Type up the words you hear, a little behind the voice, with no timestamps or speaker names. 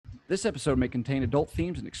This episode may contain adult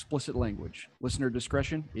themes and explicit language. Listener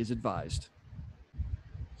discretion is advised.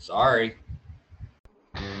 Sorry.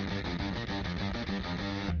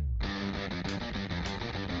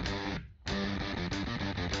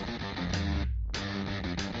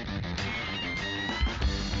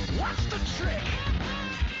 What's the trick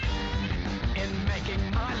in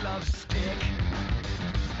making my love stick?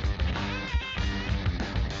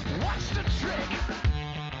 What's the trick?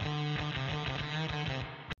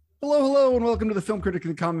 Hello, and welcome to the Film Critic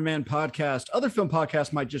and the Common Man podcast. Other film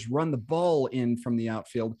podcasts might just run the ball in from the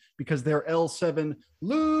outfield because they're L7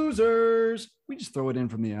 losers. We just throw it in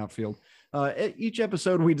from the outfield. Each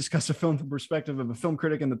episode, we discuss a film from the perspective of a film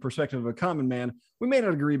critic and the perspective of a common man. We may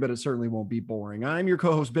not agree, but it certainly won't be boring. I'm your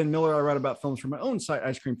co-host, Ben Miller. I write about films from my own site,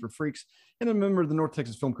 Ice Cream for Freaks, and I'm a member of the North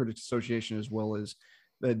Texas Film Critics Association, as well as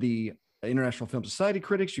the International Film Society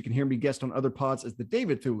Critics. You can hear me guest on other pods as the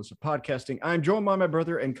David Thewlis of podcasting. I'm joined by my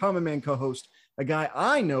brother and common man co-host, a guy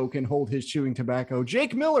I know can hold his chewing tobacco,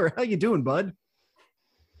 Jake Miller. How you doing, bud?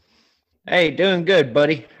 Hey, doing good,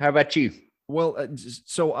 buddy. How about you? Well,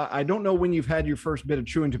 so I don't know when you've had your first bit of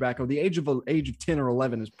chewing tobacco. The age of 10 or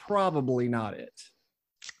 11 is probably not it.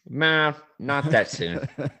 Nah, not that soon.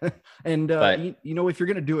 And you know, if you're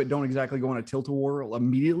gonna do it, don't exactly go on a tilt-a-whirl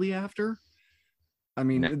immediately after. I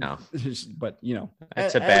mean, no. But you know,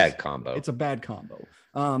 it's a bad combo. It's a bad combo.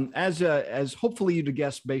 As hopefully you'd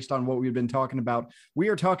guess based on what we've been talking about, we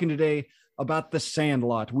are talking today about the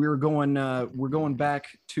Sandlot. We're going back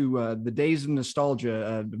to the days of nostalgia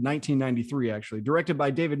of 1993, actually. Directed by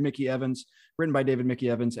David Mickey Evans, written by David Mickey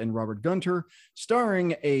Evans and Robert Gunter,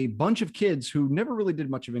 starring a bunch of kids who never really did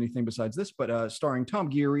much of anything besides this, but starring Tom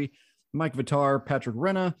Geary, Mike Vitar, Patrick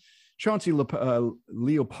Renna, Chauncey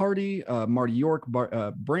Leopardi, Marty York,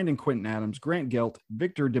 Brandon Quinton Adams, Grant Gelt,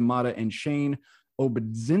 Victor DeMata, and Shane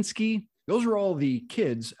Obadzinski. Those are all the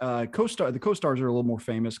kids. The co-stars are a little more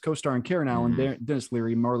famous. Co-starring Karen Allen, Dennis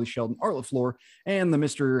Leary, Marley Sheldon, Art LaFleur, and the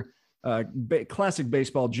Mr. Classic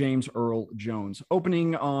Baseball James Earl Jones.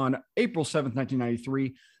 Opening on April 7th,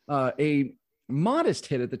 1993. A modest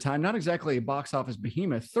hit at the time, not exactly a box office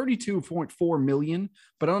behemoth, $32.4 million,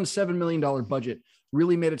 but on a $7 million budget.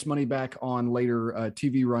 Really made its money back on later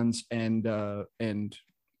TV runs and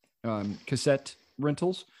cassette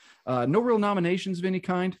rentals. No real nominations of any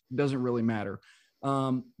kind. Doesn't really matter.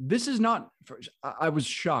 This is not. I was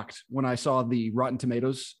shocked when I saw the Rotten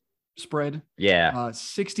Tomatoes spread. Yeah,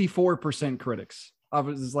 64% critics. I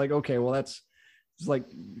was like, okay, well, it's like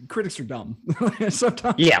critics are dumb.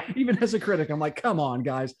 Sometimes, yeah. Even as a critic, I'm like, come on,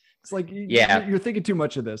 guys. It's like, you're thinking too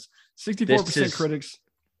much of this. 64% critics.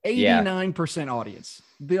 89% audience.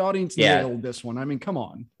 The audience nailed this one. I mean, come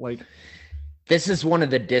on. Like, this is one of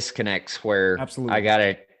the disconnects where absolutely.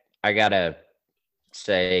 I gotta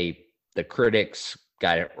say the critics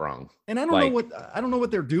got it wrong. And I don't know what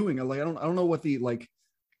they're doing. I don't know what the like.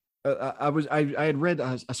 I had read.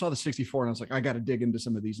 I saw the 64, and I was like, I got to dig into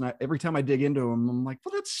some of these. And every time I dig into them, I'm like,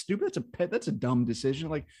 well, that's stupid. That's a dumb decision.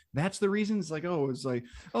 Like, that's the reason. It's like, it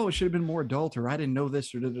should have been more adult, or I didn't know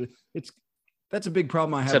this, or that's a big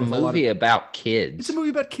problem I have. It's a movie about kids. It's a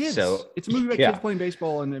movie about kids. So, it's a movie about kids playing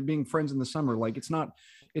baseball and being friends in the summer. Like, it's not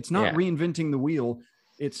reinventing the wheel.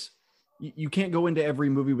 You can't go into every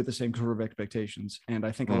movie with the same sort of expectations. And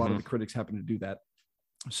I think a lot of the critics happen to do that.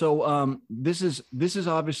 So this is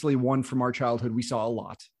obviously one from our childhood. We saw a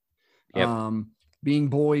lot. Yep. Being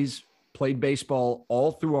boys, played baseball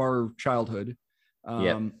all through our childhood.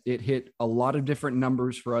 It hit a lot of different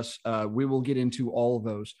numbers for us. We will get into all of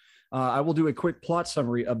those. I will do a quick plot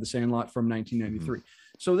summary of The Sandlot from 1993.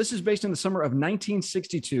 So this is based in the summer of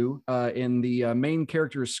 1962. In the main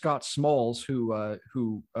character is Scott Smalls,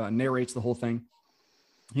 who narrates the whole thing.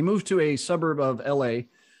 He moved to a suburb of LA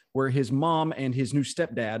where his mom and his new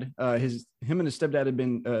stepdad, him and his stepdad had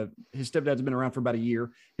been, his stepdad's been around for about a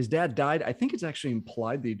year. His dad died. I think it's actually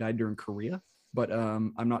implied that he died during Korea, but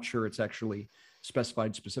I'm not sure it's actually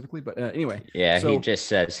specified specifically, but anyway. Yeah, so, he just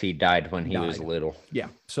says he died when he was little. Yeah.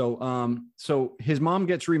 So his mom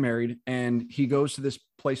gets remarried and he goes to this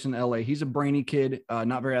place in LA. He's a brainy kid,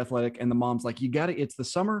 not very athletic. And the mom's like, it's the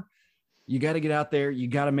summer. You got to get out there. You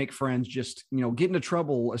got to make friends. Just, get into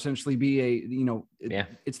trouble, essentially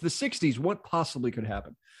it's the 60s. What possibly could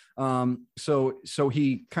happen? So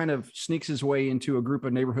he kind of sneaks his way into a group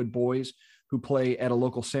of neighborhood boys who play at a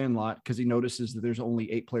local Sandlot because he notices that there's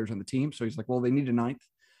only 8 players on the team. So he's like, well, they need a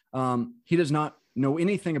 9th. He does not know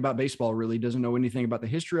anything about baseball, really doesn't know anything about the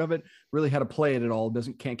history of it, really how to play it at all.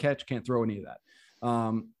 Mm-hmm. Can't catch, can't throw any of that.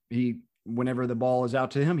 Whenever the ball is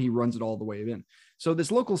out to him, he runs it all the way in. So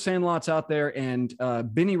this local Sandlot's out there, and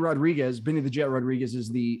Benny the Jet Rodriguez is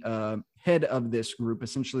the head of this group,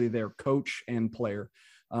 essentially their coach and player.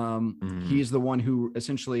 He's the one who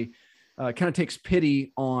essentially kind of takes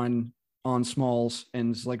pity on Smalls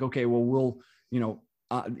and is like, okay, well, we'll,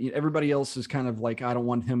 everybody else is kind of like, I don't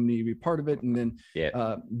want him to be part of it. And then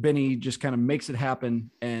Benny just kind of makes it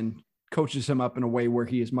happen and coaches him up in a way where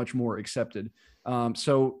he is much more accepted.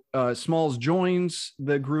 So Smalls joins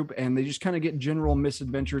the group and they just kind of get general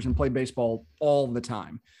misadventures and play baseball all the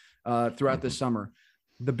time throughout the summer.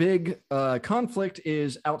 The big conflict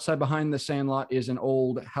is outside behind the Sandlot is an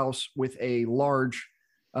old house with a large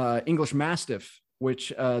English Mastiff, which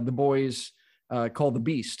the boys call the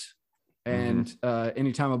Beast. And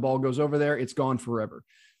anytime a ball goes over there, it's gone forever.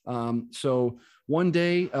 So one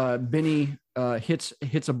day, Benny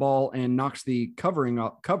hits a ball and knocks the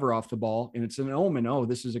cover off the ball, and it's an omen. Oh,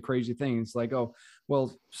 this is a crazy thing. It's like, oh,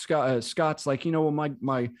 well, Scott's like,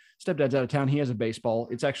 my stepdad's out of town. He has a baseball.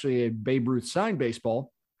 It's actually a Babe Ruth signed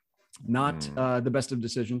baseball, not the best of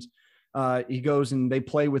decisions. He goes and they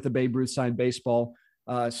play with the Babe Ruth signed baseball.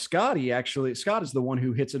 Scott is the one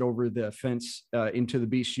who hits it over the fence into the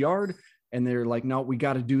Beast's yard. And they're like, no, we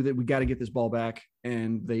got to do that. We got to get this ball back.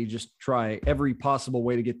 And they just try every possible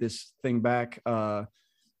way to get this thing back.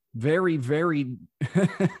 Very, very,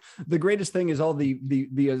 the greatest thing is all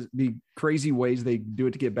the crazy ways they do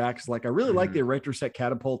it to get back. It's like, I really like the erector set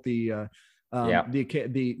catapult, the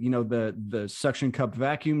suction cup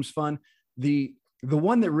vacuum's fun. The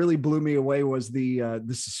one that really blew me away was the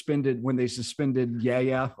suspended, when they suspended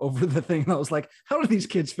over the thing. And I was like, how do these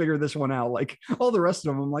kids figure this one out? Like all the rest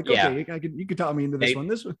of them, I'm like, okay, you could talk me into this one.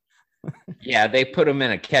 This one. They put them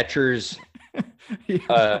in a catcher's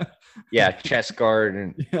chest guard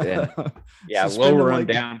and lower him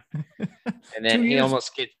down. And then he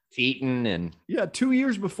almost gets eaten. And 2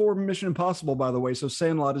 years before Mission Impossible, by the way. So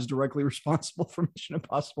Sandlot is directly responsible for Mission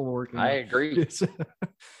Impossible working. I agree.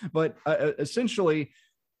 But essentially,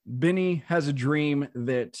 Benny has a dream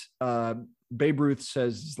that Babe Ruth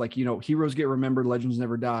says, like, heroes get remembered, legends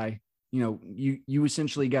never die. You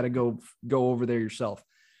essentially got to go over there yourself.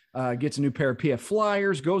 Gets a new pair of PF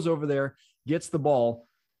Flyers, goes over there, gets the ball,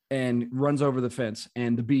 and runs over the fence.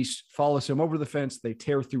 And the Beast follows him over the fence. They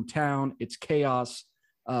tear through town. It's chaos.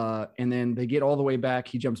 And then they get all the way back.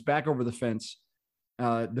 He jumps back over the fence.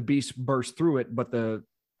 The Beast bursts through it, but the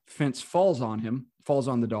fence falls on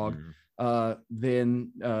the dog.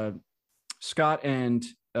 Then Scott and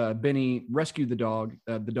Benny rescue the dog.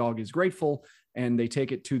 The dog is grateful, and they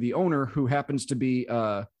take it to the owner, who happens to be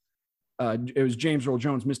it was James Earl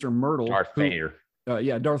Jones, Mr. Myrtle. Darth Vader.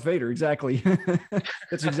 Darth Vader. Exactly.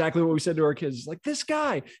 That's exactly what we said to our kids. Like, this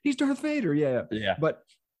guy, he's Darth Vader. Yeah. But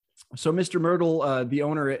so Mr. Myrtle, the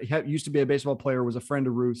owner, used to be a baseball player, was a friend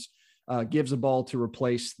of Ruth's, gives a ball to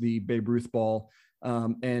replace the Babe Ruth ball.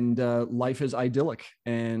 And life is idyllic,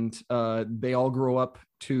 and they all grow up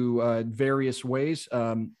to various ways.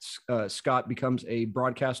 Scott becomes a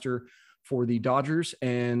broadcaster for the Dodgers,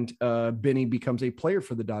 and Benny becomes a player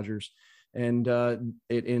for the Dodgers. And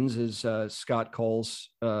it ends as Scott calls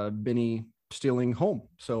Benny stealing home.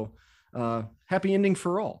 So happy ending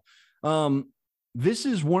for all. This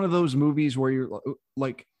is one of those movies where you're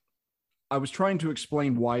like, I was trying to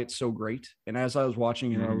explain why it's so great. And as I was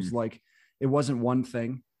watching it, I was like, it wasn't one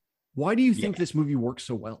thing. Why do you think this movie works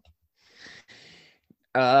so well?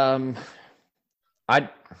 I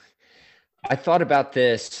thought about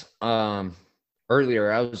this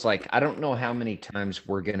earlier. I was like, I don't know how many times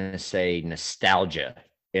we're gonna say nostalgia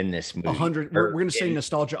in this movie. 100. We're gonna say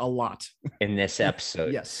nostalgia a lot in this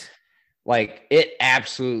episode. Yes, like it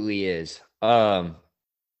absolutely is. I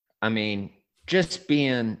mean, just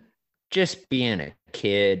being a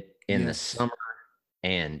kid in the summer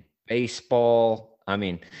and baseball. I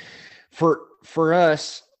mean, for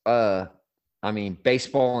us, I mean,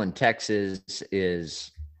 baseball in Texas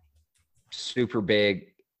is super big,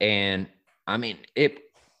 and I mean,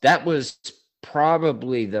 that was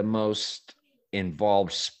probably the most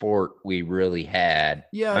involved sport we really had.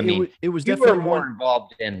 Yeah, I mean, it was you definitely were more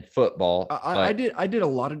involved in football. I did a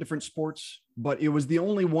lot of different sports, but it was the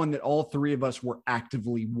only one that all three of us were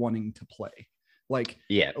actively wanting to play. I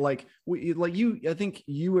think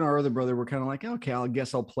you and our other brother were kind of like, okay, I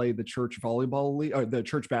guess I'll play the church volleyball league or the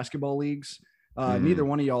church basketball leagues. Neither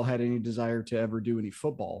one of y'all had any desire to ever do any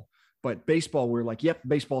football, but baseball, we're like, yep,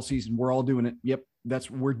 baseball season. We're all doing it. Yep.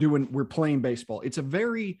 We're playing baseball. It's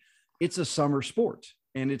a summer sport,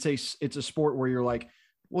 and it's a sport where you're like,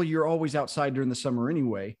 well, you're always outside during the summer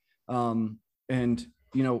anyway. And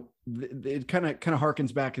it kind of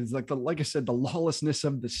harkens back. It's like I said, the lawlessness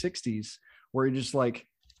of the 60s, where you're just like,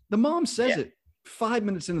 the mom says it 5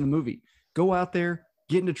 minutes into the movie, go out there,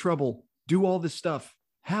 get into trouble, do all this stuff.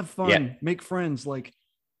 have fun, make friends. Like,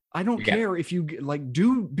 I don't care if you like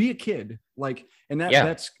be a kid. Like, and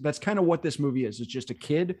that's kind of what this movie is. It's just a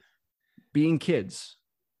kid being kids.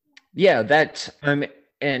 Yeah,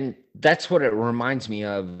 and that's what it reminds me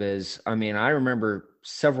of is, I mean, I remember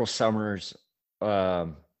several summers,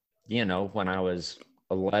 you know, when I was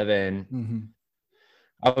 11,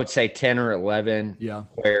 I would say 10 or 11,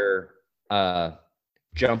 where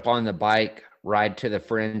jump on the bike, ride to the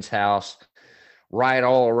friend's house, ride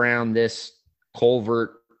all around this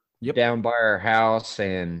culvert down by our house,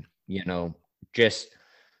 and, you know, just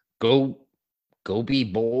go be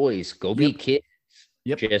boys, go be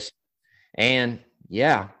kids. And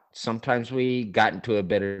sometimes we got into a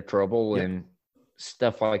bit of trouble and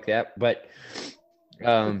stuff like that. But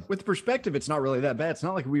with perspective, it's not really that bad. It's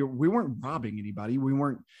not like we weren't robbing anybody. We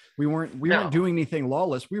weren't doing anything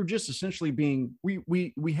lawless. We were just essentially being,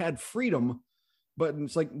 we had freedom, but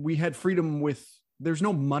it's like we had freedom with, there's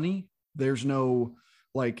no money. There's no,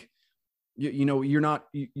 like, you know,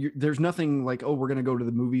 there's nothing like, oh, we're going to go to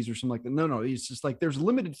the movies or something like that. No, it's just like, there's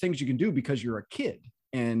limited things you can do because you're a kid,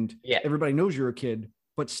 and everybody knows you're a kid,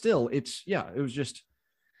 but still it was just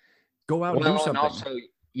go out and do something. And also,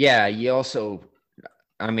 you also,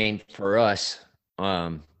 I mean, for us,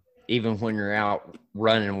 even when you're out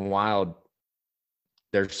running wild,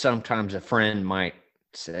 there's sometimes a friend might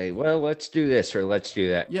say, well, let's do this or let's do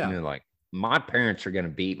that. And you're like, my parents are going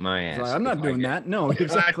to beat my ass. Like, I'm not doing that. No,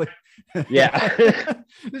 exactly.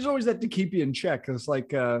 There's always that to keep you in check. It's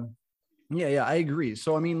like, I agree.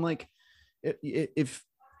 So, I mean, like, if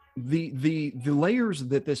the layers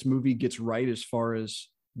that this movie gets right, as far as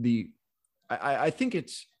I think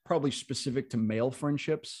it's probably specific to male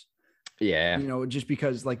friendships. You know, just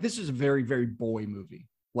because, like, this is a very, very boy movie.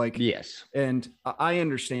 Like, and I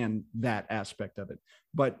understand that aspect of it,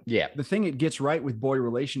 but the thing it gets right with boy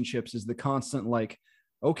relationships is the constant, like,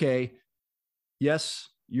 okay, yes,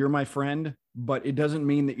 you're my friend, but it doesn't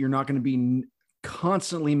mean that you're not going to be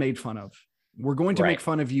constantly made fun of. We're going to make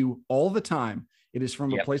fun of you all the time. It is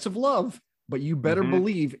from a place of love, but you better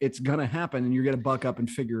believe it's going to happen, and you're going to buck up and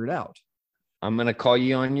figure it out. I'm going to call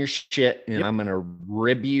you on your shit, and I'm going to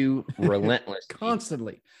rib you relentlessly.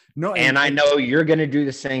 Constantly. No, and I know you're going to do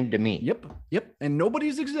the same to me. Yep. And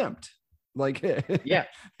nobody's exempt. Like,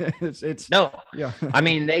 it's no. I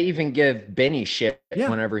mean, they even give Benny shit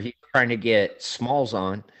whenever he's trying to get Smalls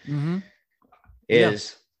on.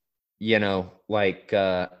 You know, like,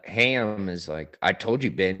 Ham is like, I told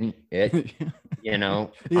you, Benny. You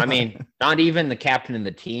know, I mean, not even the captain of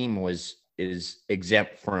the team is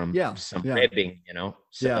exempt from some ribbing, you know.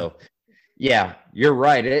 So you're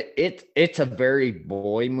right. It's a very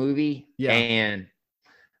boy movie, and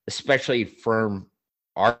especially from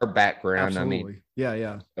our background. Absolutely. I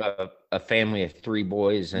mean, a family of 3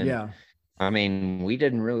 boys, and I mean, we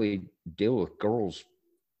didn't really deal with girls.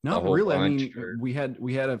 Not really. I mean, we had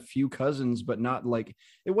a few cousins, but not like,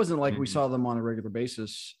 it wasn't like we saw them on a regular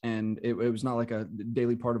basis, and it was not like a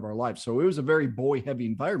daily part of our lives. So it was a very boy heavy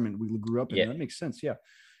environment we grew up in. That makes sense. Yeah.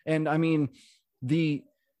 And I mean,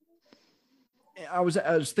 I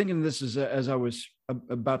was thinking this as I was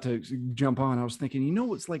about to jump on, I was thinking, you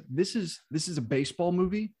know, it's like, this is a baseball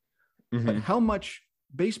movie, but how much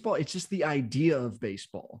baseball, it's just the idea of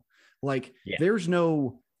baseball. Like, there's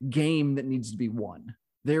no game that needs to be won.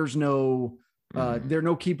 There's no, there's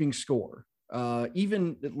no keeping score.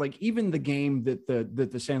 Even the game that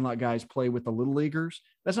the Sandlot guys play with the little leaguers,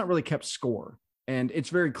 that's not really kept score. And it's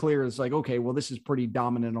very clear. It's like, okay, well, this is pretty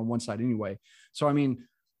dominant on one side anyway. So, I mean,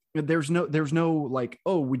 there's no like,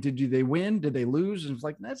 oh, did they win? Did they lose? And it's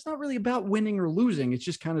like, that's not really about winning or losing. It's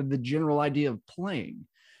just kind of the general idea of playing.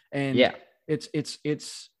 And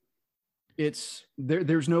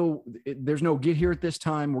there's no get here at this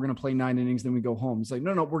time, we're going to play 9 innings, then we go home. It's like,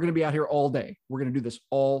 no, we're going to be out here all day. We're going to do this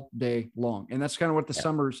all day long. And that's kind of what the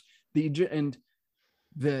summers, I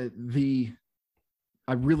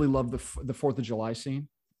really love the 4th of July scene.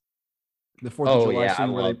 The 4th of July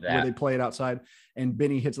scene where they play it outside, and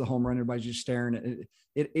Benny hits the home run. Everybody's just staring at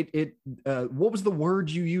it. What was the word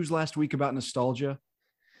you used last week about nostalgia?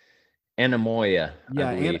 Anemoia.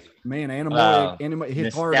 Anemoia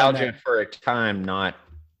hit hard on that. Nostalgia for a time, not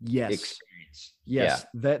experience. Yes.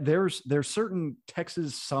 That there's certain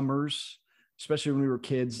Texas summers, especially when we were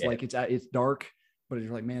kids, like it's dark, but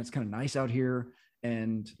you're like, man, it's kind of nice out here.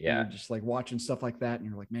 And you're just like watching stuff like that, and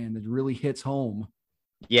you're like, man, it really hits home.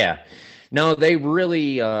 Yeah. No, they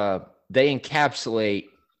really they encapsulate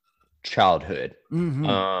childhood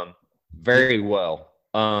very well.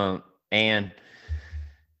 And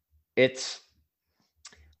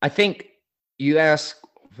I think you ask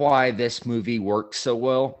why this movie works so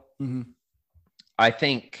well. I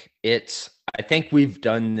think we've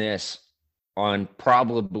done this on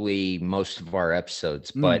probably most of our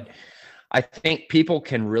episodes, but I think people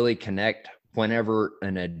can really connect whenever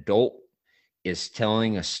an adult is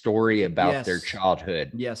telling a story about their Yes.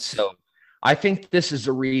 childhood. Yes. So I think this is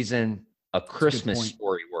a reason a good Christmas point.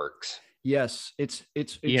 story works. Yes. It's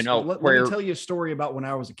You know, let where me tell you a story about when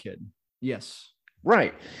I was a kid. Yes.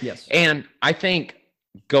 right. Yes. And I think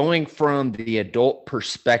going from the adult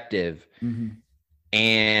perspective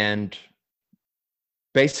and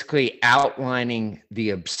basically outlining the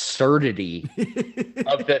absurdity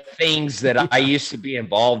of the things that I used to be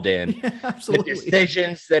involved in, Yeah, the absolutely.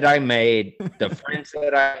 decisions that I made, the friends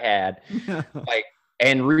that I had, like,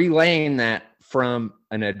 and relaying that from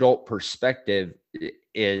an adult perspective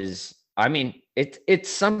is, I mean, it's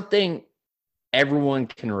something everyone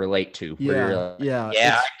can relate to. Where you're like,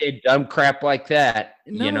 yeah, I did dumb crap like that.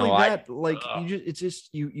 Not You know, only that, like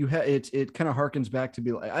it kind of harkens back to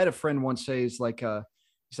be like, I had a friend once say, it's like,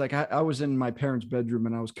 he's like, I was in my parents' bedroom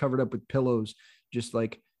and I was covered up with pillows, just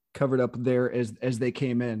like covered up there as they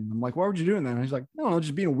came in. I'm like, why would you doing that? And he's like, no,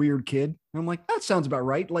 just being a weird kid. And I'm like, that sounds about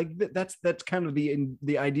right. Like that's kind of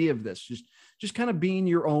the idea of this, just kind of being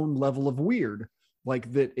your own level of weird,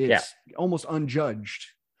 like that. It's almost unjudged.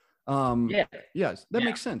 Yes, that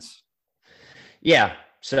makes sense. Yeah.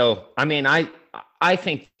 So, I mean, I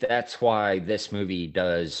think that's why this movie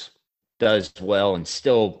does well and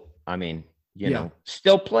still, I mean, you know,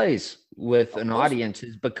 still plays with an audience,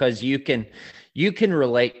 is because you can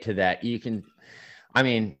relate to that. You can, I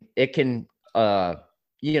mean, it can,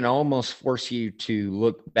 you know, almost force you to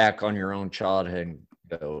look back on your own childhood and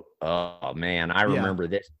go, oh man, I remember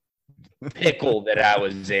this pickle that I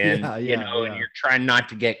was in, you know, and you're trying not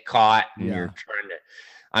to get caught and you're trying to,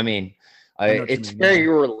 I mean, it's very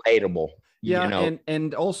relatable. Yeah. You know?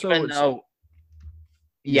 And also, even though,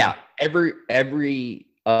 every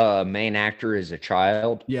main actor is a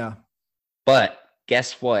child. Yeah. But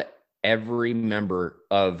guess what? Every member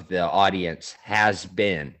of the audience has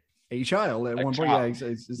been a child at one point.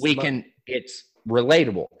 Yeah, it's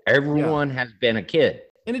relatable. Everyone has been a kid.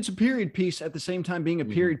 And it's a period piece at the same time. Being a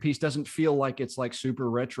period piece doesn't feel like it's like super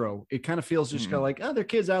retro. It kind of feels just kind of like, oh, there are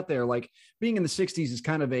kids out there. Like being in the 60s is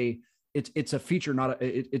kind of it's a feature, not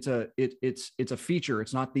it's a feature.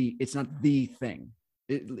 It's not the thing.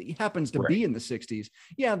 It happens to be in the 60s.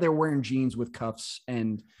 Yeah, they're wearing jeans with cuffs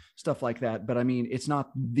and stuff like that. But I mean, it's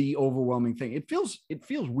not the overwhelming thing. It feels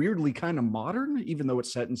weirdly kind of modern, even though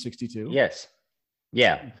it's set in 62. Yes.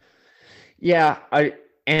 Yeah. Yeah.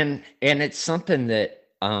 And it's something that,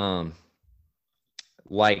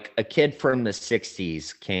 like a kid from the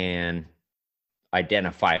 60s can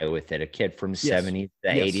identify with it. A kid from the 70s, the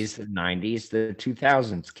 80s, the 90s, the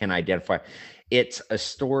 2000s can identify. It's a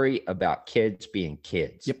story about kids being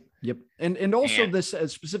kids. Yep. And also this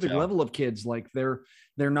specific level of kids, like they're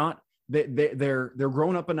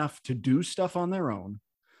grown up enough to do stuff on their own,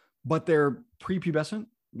 but they're prepubescent.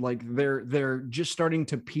 Like they're just starting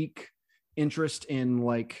to peak interest in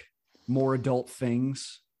like more adult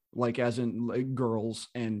things, like as in like girls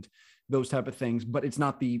and those type of things, but it's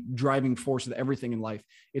not the driving force of everything in life.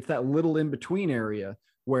 It's that little in between area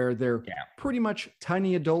where they're pretty much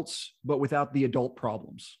tiny adults, but without the adult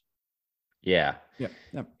problems. Yeah.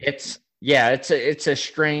 It's a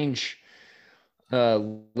strange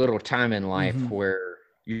little time in life where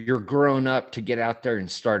you're growing up to get out there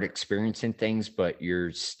and start experiencing things, but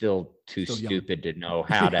you're still too stupid to know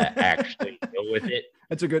how to actually deal with it.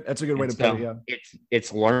 That's a good way to put it. Yeah.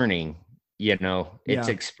 It's learning, you know, it's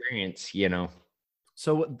experience, you know.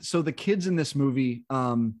 So the kids in this movie,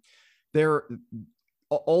 they're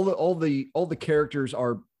all the characters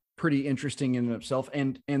are pretty interesting in themselves,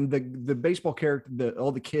 and the baseball character,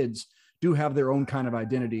 all the kids do have their own kind of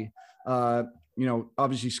identity. You know,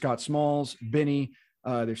 obviously Scott Smalls, Benny,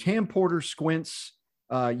 there's Ham Porter, Squints,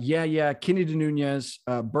 Kennedy Nunez,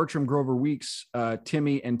 Bertram Grover Weeks,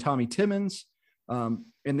 Timmy and Tommy Timmons, and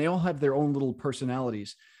they all have their own little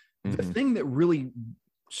personalities. The thing that really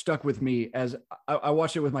stuck with me as I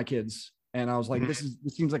watched it with my kids, and I was like, this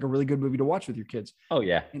seems like a really good movie to watch with your kids. Oh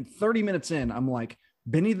yeah. And 30 minutes in, I'm like,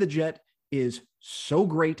 Benny the Jet is so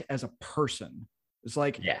great as a person. It's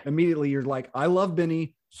like immediately you're like, I love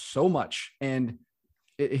Benny so much, and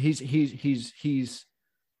he's a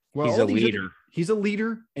leader. He's a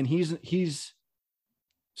leader, and he's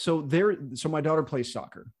so my daughter plays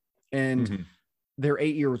soccer, and they're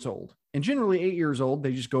 8 years old. And generally 8 years old,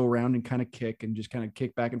 they just go around and kind of kick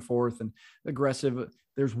back and forth and aggressive.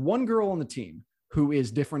 There's one girl on the team who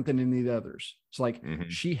is different than any of the others. It's like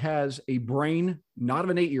she has a brain, not of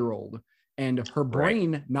an 8-year-old, and her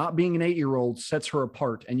brain not being an 8-year-old sets her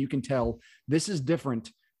apart. And you can tell this is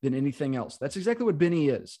different than anything else. That's exactly what Benny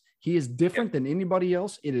is. He is different than anybody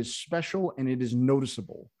else. It is special and it is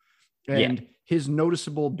noticeable. And his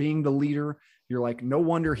noticeable being the leader, you're like, no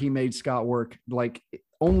wonder he made Scott work. Like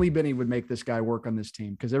only Benny would make this guy work on this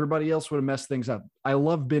team because everybody else would have messed things up. I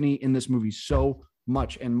love Benny in this movie so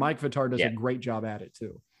much. And Mike Vitar does a great job at it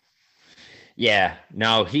too. Yeah,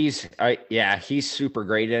 no, he's super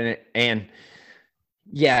great in it. And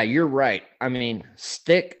yeah, you're right. I mean,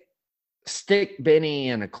 stick Benny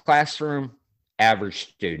in a classroom,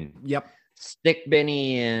 average student. Yep. Stick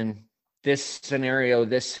Benny in this scenario,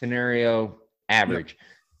 average. Yep.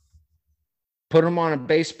 Put him on a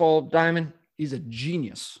baseball diamond. He's a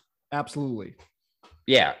genius. Absolutely.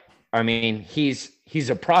 Yeah. I mean, he's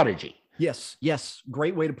a prodigy. Yes. Yes.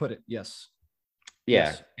 Great way to put it. Yes.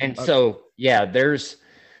 Yeah. Yes. And so, yeah, there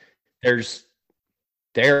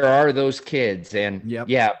are those kids. And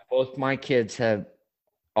yeah, both my kids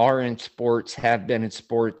are in sports, have been in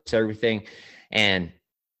sports, everything. And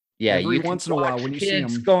yeah, every once in a while when you see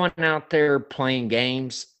them going out there playing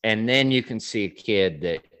games, and then you can see a kid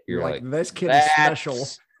that you're like this kid is special.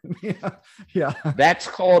 Yeah. That's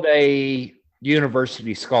called a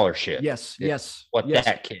university scholarship. Yes.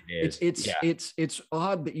 That kid is. It's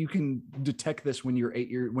odd that you can detect this when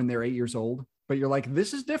they're 8 years old, but you're like,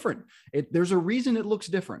 this is different. There's a reason it looks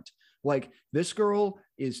different. Like this girl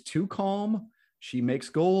is too calm. She makes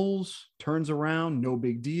goals, turns around, no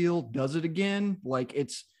big deal, does it again. Like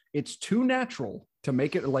it's too natural to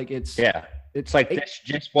make it like it's like that's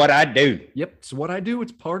just what I do. Yep, it's what I do.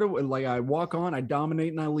 It's part of like I walk on, I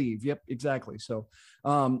dominate, and I leave. Yep, exactly. So,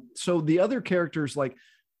 so the other characters like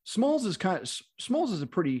Smalls is a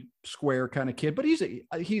pretty square kind of kid, but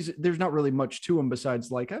he's there's not really much to him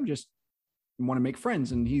besides like I'm just want to make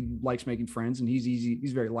friends, and he likes making friends, and he's easy.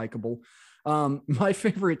 He's very likable. My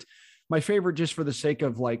favorite, just for the sake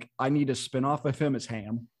of like I need a spinoff of him is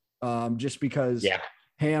Ham, just because. Yeah.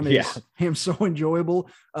 Ham's so enjoyable.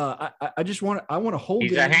 I want to hold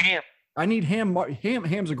He's him. A ham. I need Ham.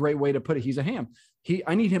 Ham's a great way to put it. He's a ham.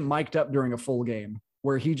 I need him mic'd up during a full game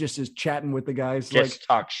where he just is chatting with the guys. Just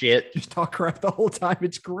talk shit. Just talk crap the whole time.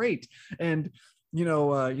 It's great. And,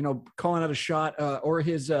 calling out a shot or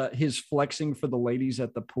his flexing for the ladies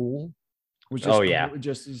at the pool. Which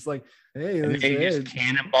is like, hey, and he just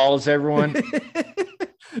cannonballs everyone.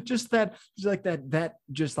 Just that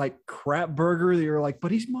just like crap burger that you're like,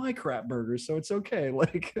 but he's my crap burger, so it's okay.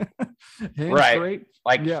 Like, right? Great.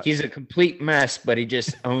 Like he's a complete mess, but he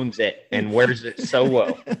just owns it and wears it so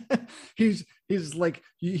well. He's like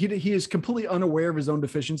he is completely unaware of his own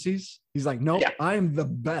deficiencies. He's like, nope, I am the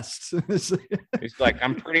best. He's like,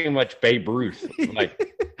 I'm pretty much Babe Ruth.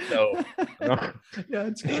 Like, so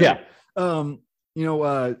it's great.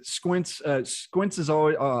 Squints is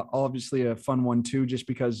always obviously a fun one too, just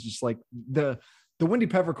because just like the Wendy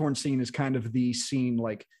Peppercorn scene is kind of the scene,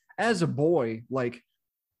 like as a boy, like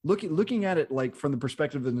looking at it like from the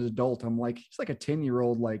perspective of an adult, I'm like, he's like a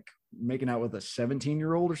 10-year-old like making out with a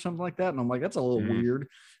 17-year-old or something like that, and I'm like, that's a little weird,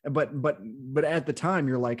 but at the time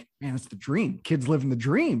you're like, man, it's the dream. Kids living the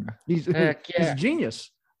dream. He's a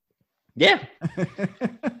genius. Yeah.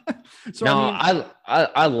 So no,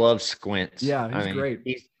 I love Squints. Yeah, he's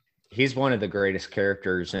great. He's one of the greatest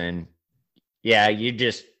characters, and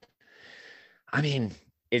it's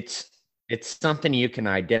something you can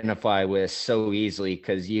identify with so easily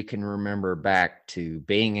because you can remember back to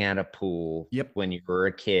being at a pool when you were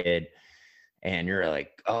a kid, and you're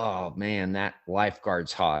like, oh man, that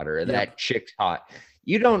lifeguard's hot or that chick's hot.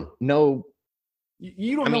 You don't know.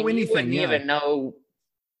 You don't know anything. You wouldn't even know.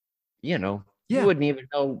 You wouldn't even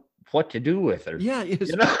know what to do with her. Yeah.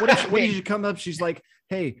 What did you come up? She's like,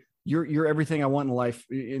 hey, you're everything I want in life.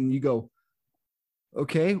 And you go,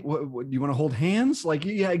 okay, what do you want to hold hands? Like,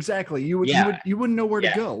 yeah, exactly. You wouldn't know where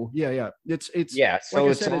to go. Yeah. It's so like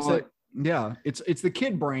I said, it's the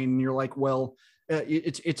kid brain. And you're like, well,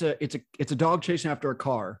 it's a dog chasing after a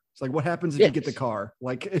car. It's like, what happens if you get the car?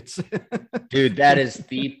 Like it's dude, that is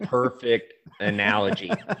the perfect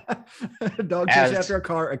analogy. A dog chasing after a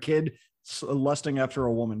car, a kid lusting after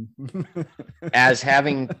a woman. As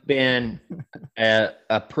having been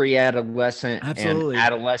a pre-adolescent and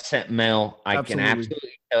adolescent male, I can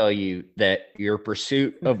absolutely tell you that your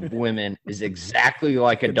pursuit of women is exactly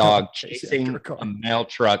like a dog chasing a mail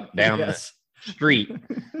truck down the street.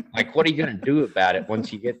 Like, what are you going to do about it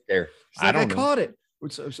once you get there? I don't know. Caught it.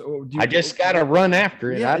 I just got to run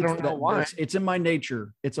after it. I don't know why. It's in my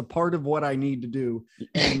nature. It's a part of what I need to do.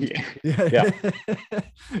 And,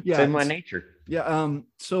 It's in my nature. Yeah.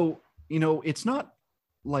 So, it's not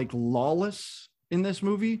like lawless in this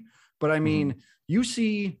movie, But I mean, you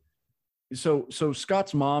see, so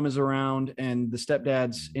Scott's mom is around and the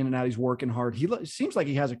stepdad's in and out. He's working hard. Seems like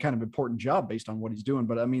he has a kind of important job based on what he's doing.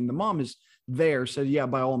 But I mean, the mom is there. So yeah,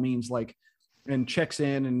 by all means, like, and checks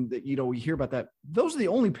in, and you know, we hear about that. Those are the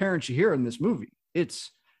only parents you hear in this movie.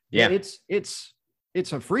 It's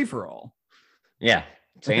a free for all. Yeah.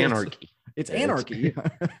 It's anarchy. It's anarchy.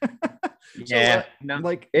 Yeah. So,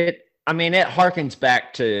 like it, I mean, it harkens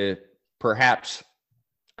back to perhaps,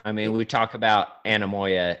 I mean, we talk about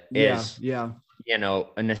Anamoya is, you know,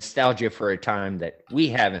 a nostalgia for a time that we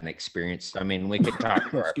haven't experienced. I mean, we could talk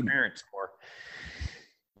to our parents more,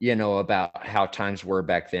 you know, about how times were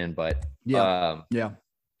back then, but I mean,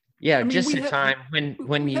 just a time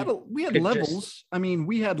when we had levels. I mean,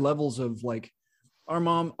 we had levels of like our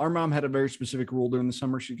mom had a very specific rule during the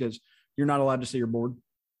summer. She goes, "You're not allowed to say you're bored.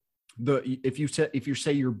 If you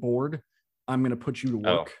say you're bored, I'm going to put you to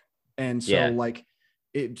work." And so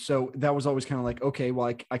so that was always kind of like, okay,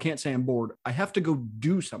 well, I can't say I'm bored. I have to go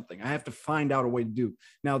do something. I have to find out a way to do.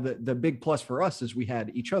 Now, the big plus for us is we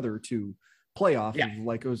had each other to play off. Of,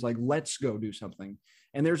 like, it was like, let's go do something.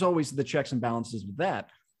 And there's always the checks and balances with that.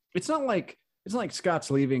 It's not like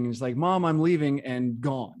Scott's leaving. It's like, Mom, I'm leaving and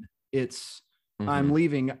gone. It's I'm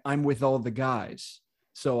leaving. I'm with all the guys.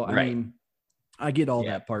 So, I mean, I get all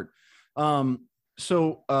that part.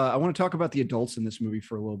 So I want to talk about the adults in this movie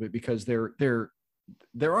for a little bit, because there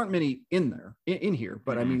aren't many in here,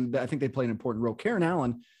 but I mean, I think they play an important role. Karen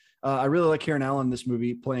Allen, I really like Karen Allen in this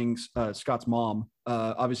movie playing Scott's mom.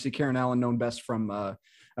 Obviously Karen Allen, known best from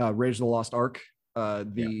Raiders of the Lost Ark,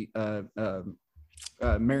 Marion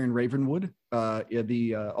Ravenwood,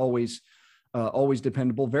 always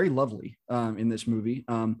dependable, very lovely in this movie.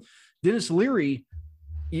 Dennis Leary,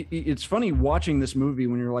 it's funny watching this movie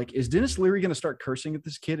when you're like, is Dennis Leary going to start cursing at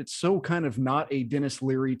this kid? It's so kind of not a Dennis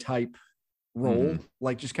Leary type role,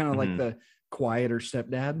 like just kind of like the quieter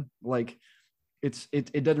stepdad. Like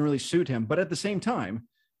it doesn't really suit him, but at the same time,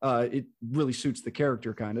 it really suits the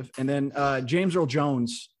character kind of. And then James Earl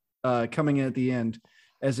Jones coming in at the end,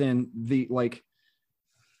 as in the like,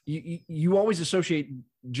 you always associate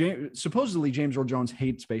supposedly James Earl Jones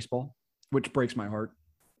hates baseball, which breaks my heart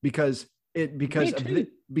because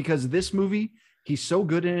this movie, he's so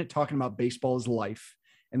good in it, talking about baseball is life.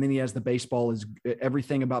 And then he has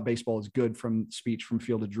everything about baseball is good from speech from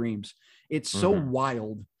Field of Dreams. It's so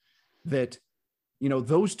wild that, you know,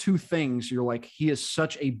 those two things, you're like, he is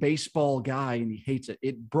such a baseball guy and he hates it.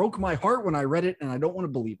 It broke my heart when I read it, and I don't want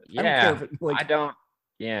to believe it.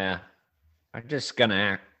 Yeah, I'm just going to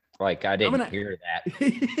act like I didn't hear that.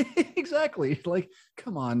 Exactly. Like,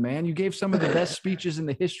 come on, man. You gave some of the best speeches in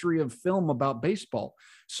the history of film about baseball.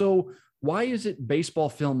 So why is it baseball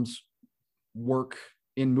films work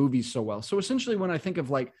in movies so well? So essentially, when I think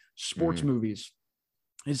of like sports movies,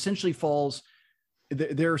 it essentially falls,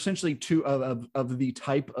 they're essentially two of the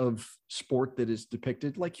type of sport that is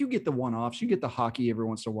depicted. Like, you get the one-offs, you get the hockey every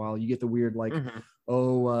once in a while, you get the weird, like,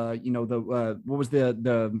 what was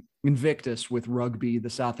the Invictus with rugby, the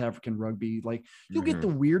South African rugby, like you'll get the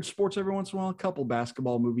weird sports every once in a while, a couple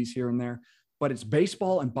basketball movies here and there, but it's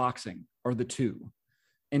baseball and boxing are the two.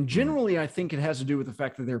 And generally, I think it has to do with the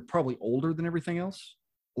fact that they're probably older than everything else.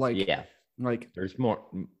 Like there's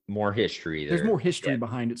more history there. There's more history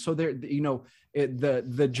behind it. So there, you know,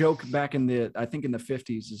 the joke back in the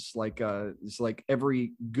 50s is like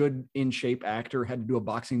every good in shape actor had to do a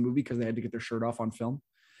boxing movie because they had to get their shirt off on film.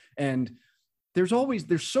 And there's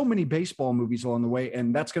so many baseball movies along the way,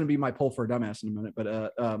 and that's going to be my poll for a dumbass in a minute.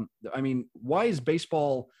 But I mean, why is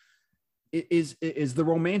baseball? Is the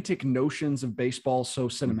romantic notions of baseball so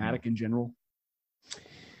cinematic in general?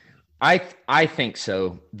 I think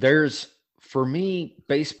so. For me,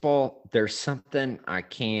 baseball, there's something I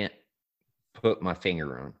can't put my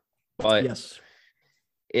finger on, but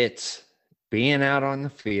it's being out on the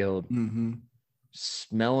field,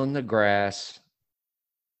 smelling the grass,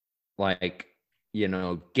 like, you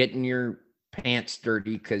know, getting your pants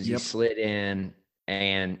dirty because you slid in.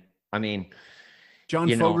 And I mean, John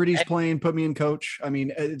Fogerty's playing, put me in coach. I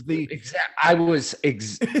mean, I was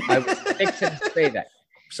fixing to say that.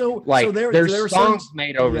 So there's songs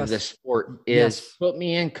made over this sport is put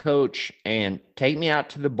me in coach and take me out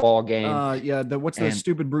to the ball game. What's the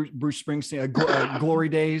stupid Bruce Springsteen, Glory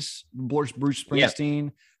Days, Bruce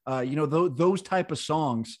Springsteen. You know, those type of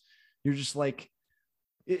songs, you're just like,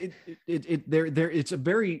 it's a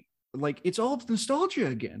very, like, it's all nostalgia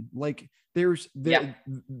again. Like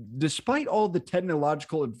despite all the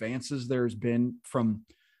technological advances there's been from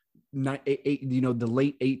the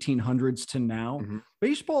late 1800s to now,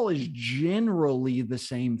 baseball is generally the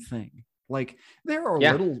same thing. Like there are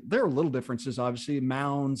little differences, obviously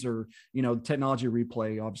mounds or, technology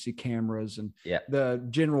replay, obviously cameras and the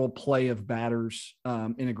general play of batters,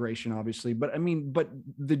 integration, obviously. But but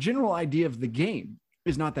the general idea of the game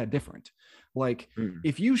is not that different. Like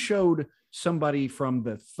if you showed somebody from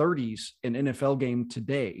the 30s an NFL game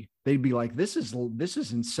today, they'd be like, this is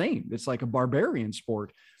insane. It's like a barbarian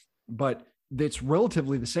sport, but it's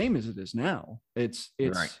relatively the same as it is now. It's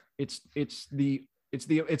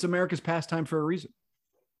America's pastime for a reason.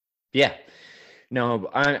 Yeah. No,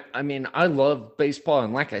 I love baseball.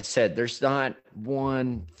 And like I said, there's not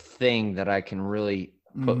one thing that I can really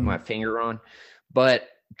put my finger on, but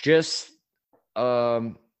just,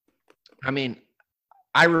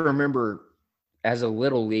 I remember as a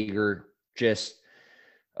little leaguer, just,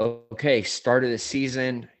 okay, start of the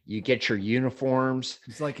season, you get your uniforms.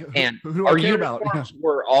 It's like, who do our I care about? uniforms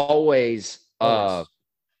were always, they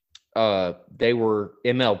were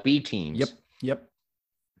MLB teams. Yep.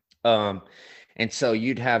 And so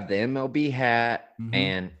you'd have the MLB hat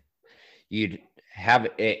and you'd have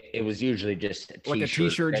it. It was usually just a t-shirt, like a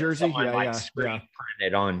t-shirt jersey. Screen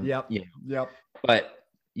printed on. Yep. But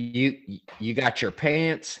you got your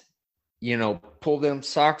pants, pull them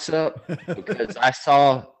socks up because I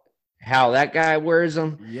saw how that guy wears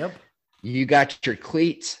them. Yep. You got your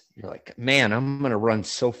cleats. You're like, man, I'm going to run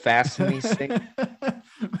so fast in these things.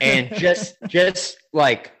 And just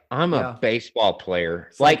like, I'm a baseball player.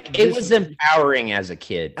 Like it was empowering as a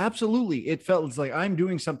kid. Absolutely. It felt like I'm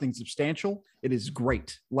doing something substantial. It is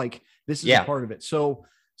great. Like this is a part of it. So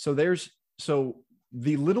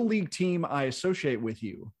the little league team I associate with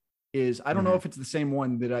you is, I don't know if it's the same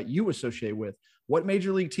one that you associate with. What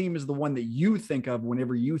major league team is the one that you think of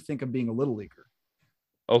whenever you think of being a little leaguer?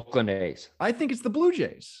 Oakland A's. I think it's the Blue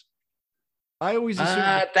Jays. I always assume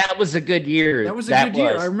that was a good year. That was a good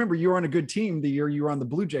year. I remember you were on a good team the year you were on the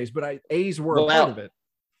Blue Jays, but A's were a part of it.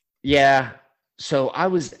 Yeah. So I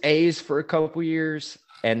was A's for a couple years,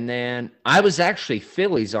 and then I was actually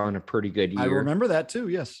Phillies on a pretty good year. I remember that too.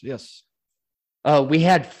 Yes. We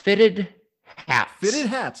had fitted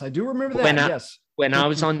hats. I do remember that. When I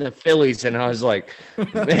was on the Phillies, and I was like,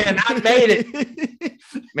 man, I made it.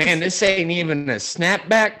 Man, this ain't even a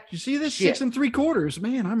snapback. You see this? Shit. 6 3/4.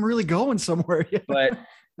 Man, I'm really going somewhere. But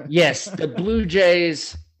yes, the Blue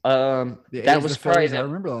Jays, that was probably I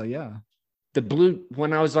remember that,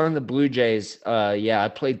 when I was on the Blue Jays,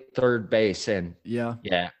 I played third base, and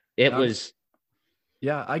it was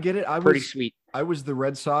I get it. Pretty sweet. I was the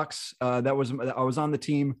Red Sox. I was on the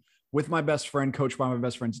team with my best friend, coached by my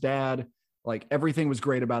best friend's dad. Like everything was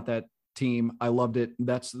great about that team. I loved it.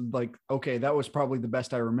 That's like, okay, that was probably the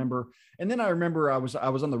best I remember. And then I remember I was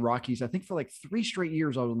on the Rockies. I think for like 3 straight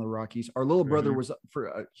years I was on the Rockies. Our little brother was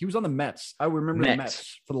he was on the Mets. I remember the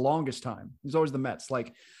Mets for the longest time. He was always the Mets.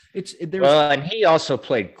 Like and he also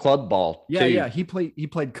played club ball. Yeah, too. Yeah. He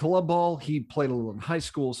played club ball. He played a little in high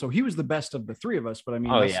school. So he was the best of the three of us. But I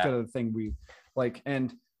mean, that's kind of the thing we like.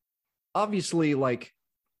 And obviously, like,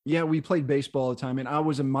 we played baseball all the time. And I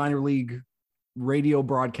was a minor league radio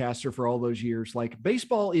broadcaster for all those years. Like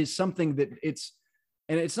baseball is something that it's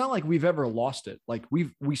not like we've ever lost it. Like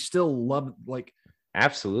we still love, like,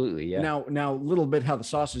 absolutely. Yeah. Now a little bit how the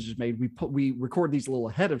sausage is made. We record these a little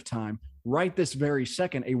ahead of time. Right this very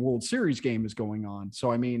second, a World Series game is going on.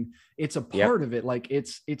 So I mean, it's a part of it. Like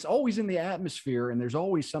it's always in the atmosphere, and there's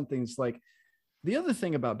always something. It's like the other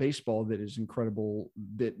thing about baseball that is incredible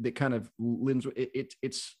that kind of lends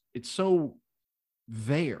it's so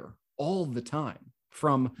there all the time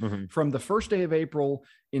from the first day of April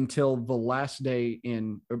until the last day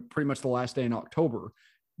pretty much the last day in October.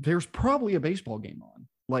 There's probably a baseball game on.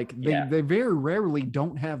 Like they very rarely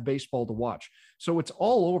don't have baseball to watch. So it's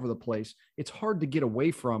all over the place. It's hard to get away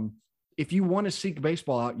from. If you want to seek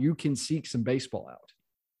baseball out, you can seek some baseball out.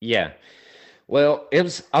 Yeah. Well,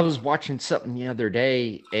 I was watching something the other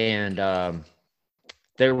day, and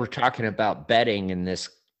they were talking about betting, and this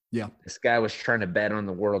guy was trying to bet on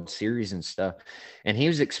the World Series and stuff. And he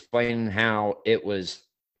was explaining how it was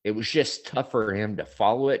just tough for him to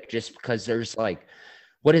follow it, just because there's like,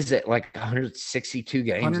 what is it, like 162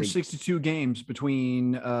 games? 162 games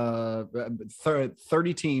between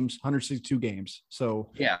 30 teams, 162 games.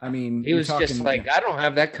 So, I mean, he was just like, I don't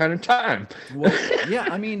have that kind of time. Well,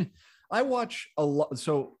 I mean, I watch a lot.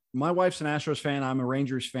 So my wife's an Astros fan. I'm a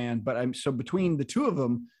Rangers fan, but so between the two of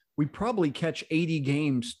them, we probably catch 80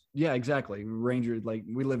 games. Yeah, exactly. Rangers, like,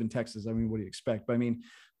 we live in Texas. I mean, what do you expect? But I mean,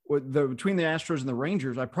 between the Astros and the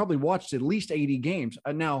Rangers, I probably watched at least 80 games.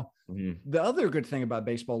 Now, the other good thing about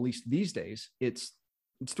baseball, at least these days, it's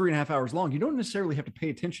 3.5 hours long. You don't necessarily have to pay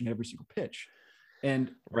attention to every single pitch.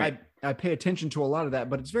 And Right. I pay attention to a lot of that,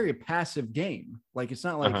 but it's very a passive game. Like it's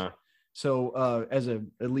not like so as a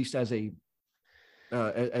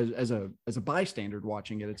bystander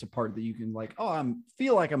watching it, it's a part that you can like, oh,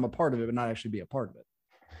 feel like I'm a part of it, but not actually be a part of it.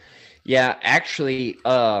 Yeah, actually,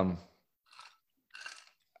 I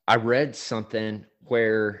read something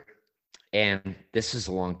where, and this is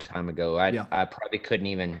a long time ago. I probably couldn't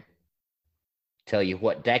even tell you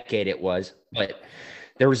what decade it was, but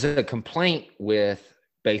there was a complaint with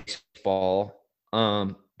baseball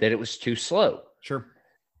that it was too slow. Sure.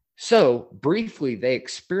 So briefly, they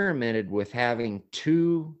experimented with having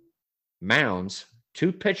two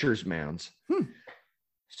pitchers' mounds.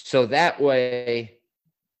 So that way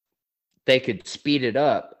they could speed it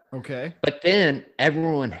up. Okay. But then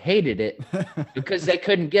everyone hated it because they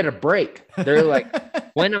couldn't get a break. They're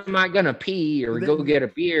like, when am I going to pee or go get a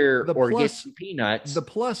beer or get some peanuts? The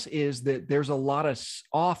plus is that there's a lot of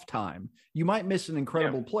off time. You might miss an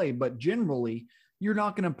incredible play, but generally you're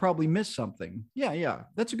not going to probably miss something. Yeah.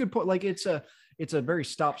 That's a good point. Like it's a very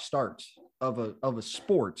stop start of a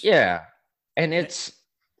sport. Yeah. And it's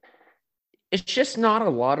just not a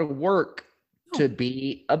lot of work to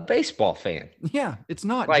be a baseball fan. Yeah, it's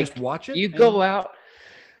not like, just watch it. You go out,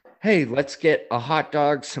 hey, let's get a hot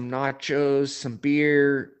dog, some nachos, some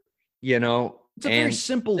beer, It's a very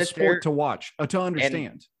simple sport to watch, to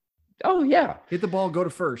understand. Oh yeah. Hit the ball, go to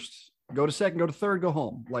first, go to second, go to third, go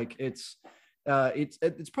home. Like it's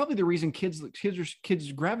probably the reason kids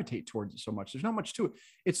gravitate towards it so much. There's not much to it.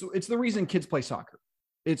 It's the reason kids play soccer.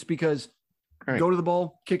 It's because go to the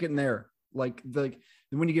ball, kick it in there. Like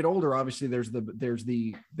when you get older, obviously there's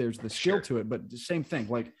the skill to it, but the same thing.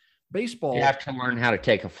 Like baseball, you have to learn how to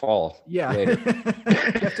take a fall. Yeah, you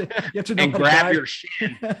have to know and grab your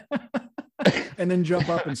shin, and then jump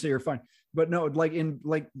up and say you're fine. But no, like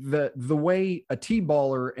the way a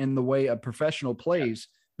T-baller and the way a professional plays,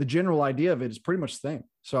 the general idea of it is pretty much the same.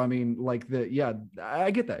 So I mean,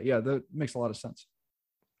 I get that. Yeah, that makes a lot of sense.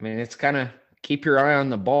 I mean, it's kind of keep your eye on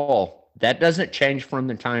the ball. That doesn't change from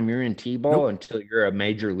the time you're in T-ball until you're a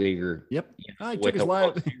major leaguer. Yep. I took his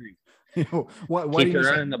life. Keep your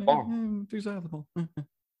eye on the ball. Keep your eye on the ball.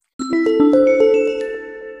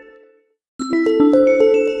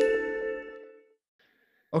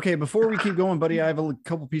 Okay, before we keep going, buddy, I have a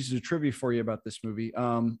couple pieces of trivia for you about this movie.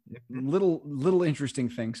 Little interesting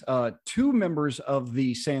things. Two members of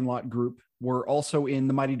the Sandlot group were also in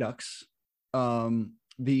the Mighty Ducks.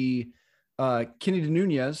 The Kenny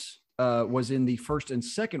Nunez was in the first and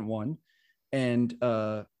second one, and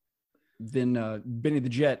then Benny the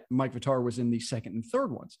Jet, Mike Vitar, was in the second and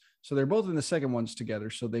third ones. So they're both in the second ones together.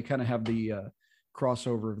 So they kind of have the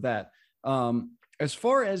crossover of that. As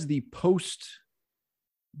far as the post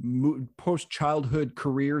childhood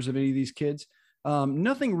careers of any of these kids,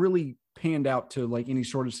 nothing really panned out to like any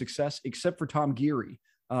sort of success except for Tom Geary,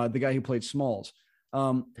 the guy who played Smalls.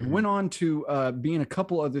 Went on to be in a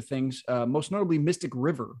couple other things, most notably Mystic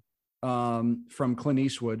River, from Clint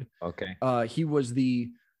Eastwood. Okay. He was the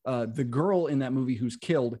girl in that movie who's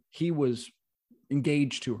killed. He was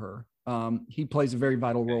engaged to her. He plays a very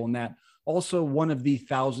vital role in that. Also, one of the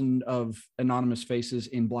 1,000 of anonymous faces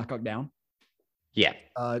in Black Hawk Down. Yeah.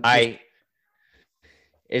 As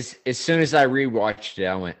soon as I rewatched it,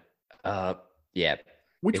 I went, yeah.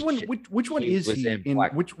 Which one is he in?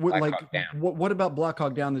 What about Black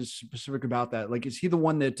Hawk Down that's specific about that? Like, is he the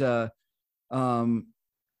one that I'm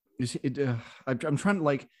trying to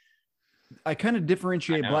like, I kind of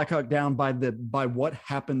differentiate Black Hawk Down by what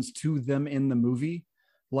happens to them in the movie.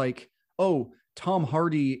 Like, oh, Tom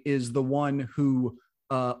Hardy is the one who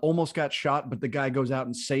almost got shot, but the guy goes out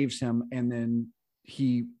and saves him, and then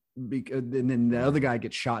the other guy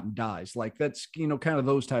gets shot and dies. Like that's, kind of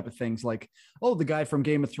those type of things. Like, oh, the guy from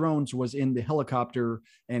Game of Thrones was in the helicopter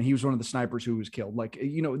and he was one of the snipers who was killed. Like,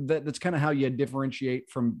 that's kind of how you differentiate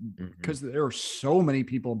from, because there are so many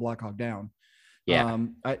people in Black Hawk Down. Yeah.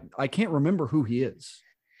 I can't remember who he is.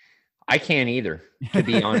 I can't either, to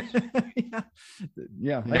be honest.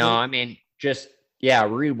 Yeah. No, I mean,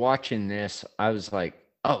 rewatching this, I was like,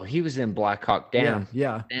 oh, he was in Black Hawk Down.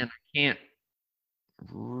 Yeah. And I can't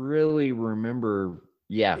really remember.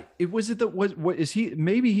 Yeah. What is he?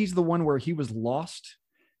 Maybe he's the one where he was lost.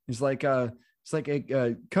 He's like, come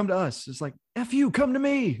to us. It's like, F you, come to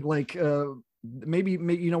me. Like, maybe,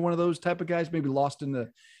 one of those type of guys, maybe lost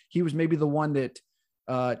he was maybe the one that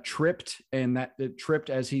tripped, and that tripped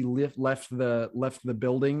as he left the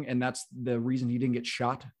building. And that's the reason he didn't get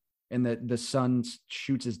shot. And that the son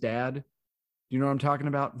shoots his dad. Do you know what I'm talking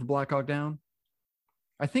about? The Black Hawk Down.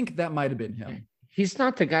 I think that might've been him. He's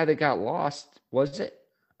not the guy that got lost, was it?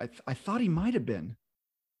 I thought he might've been.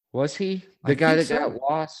 Was he I the guy think that so. got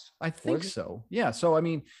lost? I think Was he? so. Yeah. So I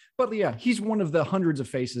mean, but yeah, he's one of the hundreds of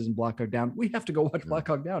faces in Black Hawk Down. We have to go watch Black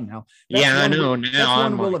Hawk Down now. Yeah, I one know. That's Now one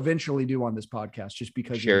I'm we'll like, eventually do on this podcast, just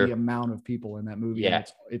because of sure. the amount of people in that movie. Yeah. And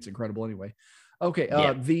it's incredible anyway. Okay.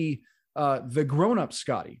 Yeah. The grown-up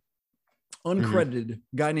Scotty, uncredited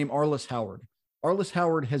guy named Arliss Howard. Arliss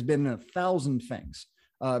Howard has been in 1,000 things.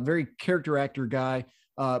 Very character actor guy.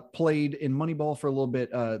 Played in Moneyball for a little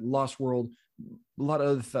bit. Lost World, a lot of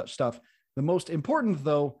other stuff. The most important,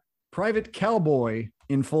 though, Private Cowboy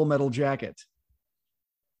in Full Metal Jacket.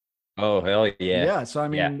 Oh, hell yeah. Yeah. So, I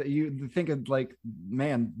mean, you think of like,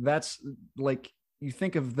 man, that's like, you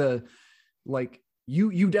think of the, like,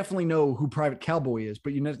 you definitely know who Private Cowboy is,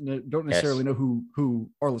 but you don't necessarily know who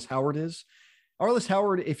Arliss Howard is. Arliss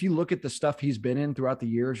Howard, if you look at the stuff he's been in throughout the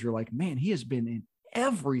years, you're like, man, he has been in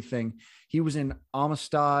everything. He was in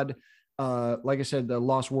Amistad, like I said, the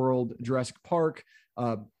Lost World, Jurassic Park,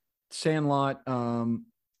 Sandlot,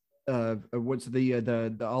 what's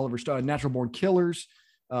the Oliver Stone, Natural Born Killers,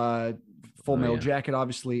 Full Metal Jacket,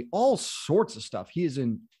 obviously, all sorts of stuff. He is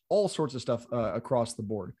in all sorts of stuff across the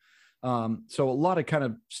board. So a lot of kind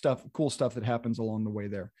of stuff, cool stuff that happens along the way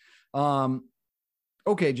there.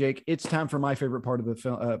 Okay, Jake, it's time for my favorite part of the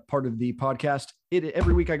film, part of the podcast.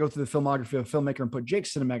 Every week I go through the filmography of a filmmaker and put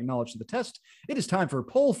Jake's cinematic knowledge to the test. It is time for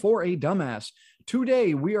Poll for a Dumbass.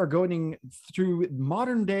 Today we are going through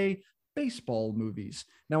modern day baseball movies.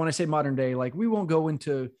 Now, when I say modern day, like, we won't go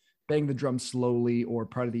into Bang the Drum Slowly or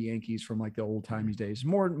Pride of the Yankees from like the old timey days.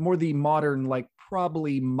 More the modern, like,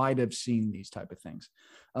 probably might have seen these type of things.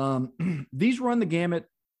 These run the gamut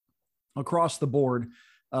across the board.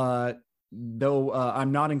 Though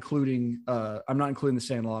I'm not including the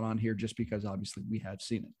Sandlot on here just because obviously we have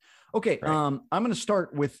seen it. Okay, right. I'm going to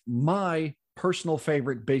start with my personal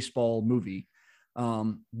favorite baseball movie,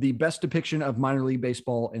 the best depiction of minor league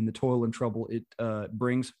baseball and the toil and trouble it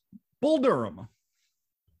brings. Bull Durham.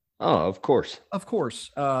 Oh, of course.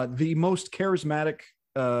 The most charismatic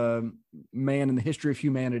man in the history of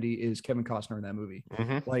humanity is Kevin Costner in that movie.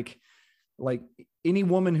 Mm-hmm. Like any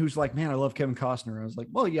woman who's like, man, I love Kevin Costner. I was like,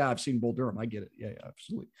 well, yeah, I've seen Bull Durham. I get it. Yeah,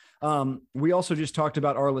 absolutely. We also just talked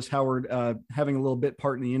about Arliss Howard having a little bit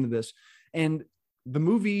part in the end of this. And the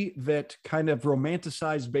movie that kind of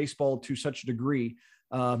romanticized baseball to such a degree,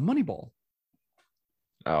 Moneyball.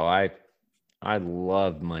 Oh, I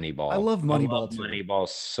love Moneyball. I love Moneyball too. Moneyball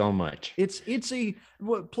so much. It's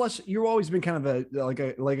plus you've always been kind of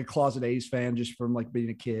a closet A's fan just from like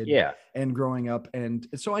being a kid, and growing up, and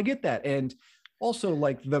so I get that. And also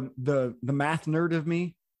like the math nerd of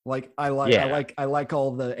me, like I like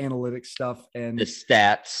all the analytics stuff and the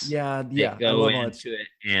stats. Yeah, I love into it,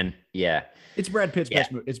 and it's Brad Pitt's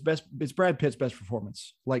best movie. It's Brad Pitt's best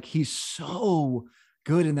performance. Like, he's so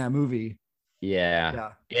good in that movie.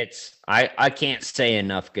 Yeah. It's I can't say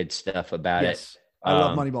enough good stuff about it. I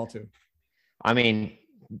love Moneyball too. I mean,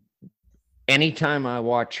 anytime I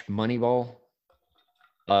watch Moneyball,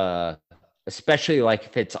 especially like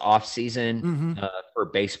if it's off season for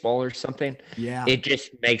baseball or something, it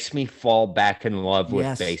just makes me fall back in love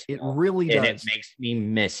with baseball. It really does. And it makes me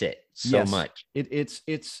miss it so much.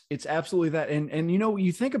 It's absolutely that. And you know,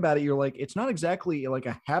 you think about it, you're like, it's not exactly like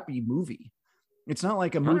a happy movie. It's not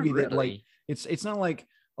like a movie that like it's not like,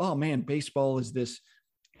 oh man, baseball is this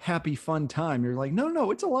happy fun time. You're like,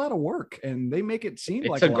 no, it's a lot of work, and they make it seem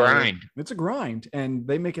like a grind. It's a grind, and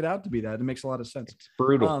they make it out to be that. It makes a lot of sense. It's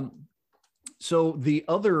brutal. So the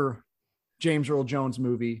other James Earl Jones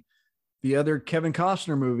movie, the other Kevin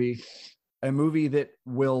Costner movie, a movie that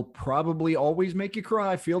will probably always make you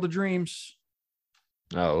cry, Field of Dreams.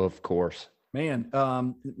 Oh, of course. Man,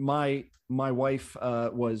 my wife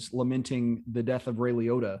was lamenting the death of Ray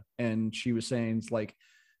Liotta, and she was saying, it's like,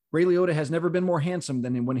 Ray Liotta has never been more handsome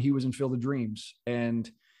than when he was in Field of Dreams, and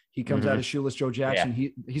he comes out as Shoeless Joe Jackson. Yeah.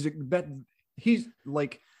 He's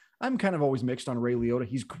like, I'm kind of always mixed on Ray Liotta.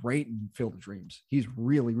 He's great in Field of Dreams. He's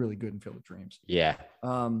really, really good in Field of Dreams. Yeah.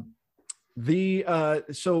 So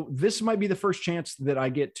this might be the first chance that I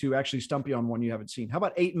get to actually stump you on one you haven't seen. How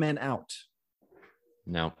about 8 Men Out?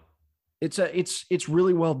 No. It's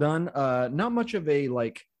really well done. Not much of a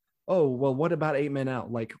like, oh, well, what about 8 Men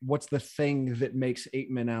Out? Like, what's the thing that makes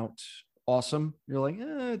 8 Men Out awesome? You're like,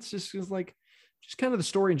 it's just kind of the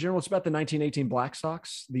story in general. It's about the 1918 Black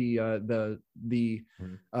Sox, the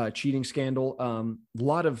cheating scandal. A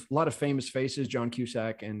lot of famous faces, John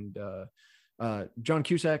Cusack,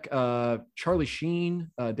 Charlie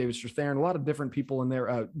Sheen, David Strathairn, a lot of different people in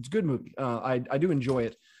there. It's a good movie. I do enjoy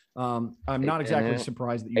it. I'm not exactly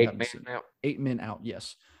surprised that you haven't seen it. 8 Men Out.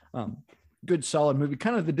 Yes. Good, solid movie.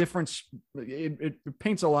 Kind of the difference. It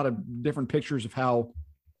paints a lot of different pictures of how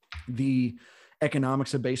the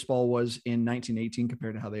economics of baseball was in 1918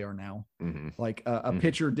 compared to how they are now. Mm-hmm. Like a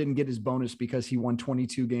pitcher didn't get his bonus because he won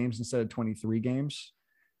 22 games instead of 23 games,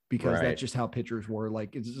 because Right. that's just how pitchers were.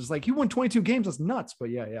 Like, it's just like, he won 22 games. That's nuts. But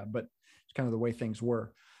yeah. But it's kind of the way things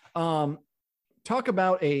were. Talk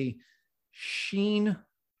about a sheen,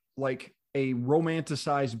 like a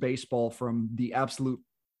romanticized baseball from the absolute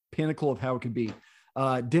pinnacle of how it could be.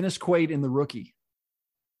 Dennis Quaid in The Rookie.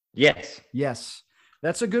 Yes.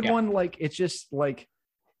 That's a good one. Like, it's just like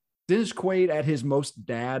Dennis Quaid at his most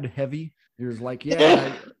dad heavy. There's like,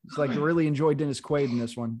 it's like, I really enjoyed Dennis Quaid in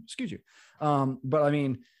this one. Excuse you. But I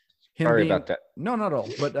mean, Sorry about that. No, not at all.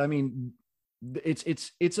 But I mean,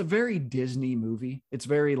 it's a very Disney movie. It's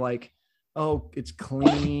very like, oh, it's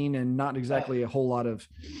clean and not exactly a whole lot of,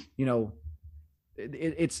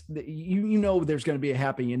 it's there's going to be a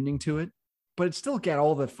happy ending to it, but it's still got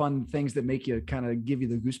all the fun things that make you kind of give you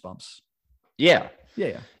the goosebumps. Yeah.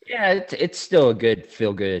 It's still a good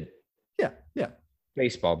feel good. Yeah.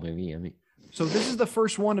 Baseball movie. I mean, so this is the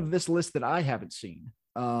first one of this list that I haven't seen.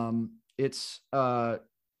 It's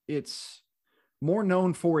more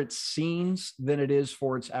known for its scenes than it is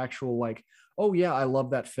for its actual, like, oh yeah, I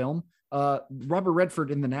love that film. Robert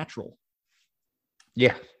Redford in The Natural.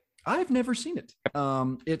 Yeah. I've never seen it.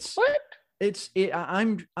 I'm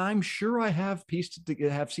sure I have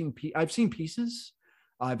I've seen pieces.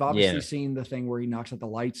 I've obviously seen the thing where he knocks out the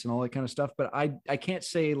lights and all that kind of stuff, but I can't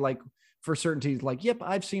say like for certainty, like, yep,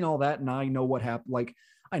 I've seen all that and I know what happened. Like,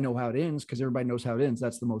 I know how it ends because everybody knows how it ends.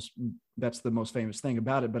 That's the most famous thing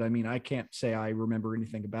about it. But I mean, I can't say I remember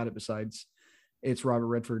anything about it besides it's Robert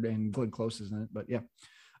Redford and Glenn Close is in it. But yeah.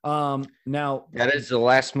 Now that is the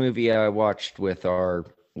last movie I watched with our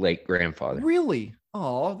late grandfather. Really?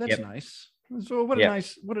 Oh, that's nice. So what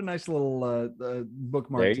a nice little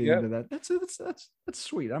bookmark into that. That's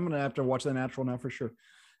sweet. I'm gonna have to watch The Natural now for sure.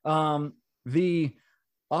 The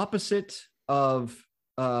opposite of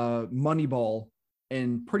Moneyball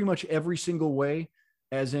in pretty much every single way,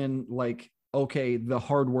 as in like, okay, the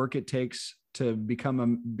hard work it takes to become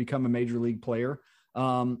a major league player.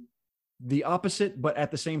 The opposite, but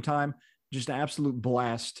at the same time, just an absolute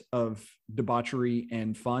blast of debauchery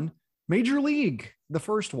and fun. Major League, the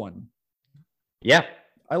first one. Yeah.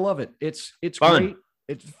 I love it. It's fun. Great.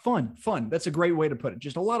 It's fun. That's a great way to put it.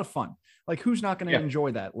 Just a lot of fun. Like, who's not going to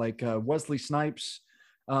enjoy that? Like Wesley Snipes.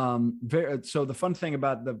 So the fun thing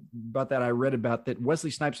about that I read about that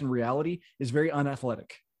Wesley Snipes in reality is very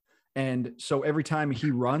unathletic. And so every time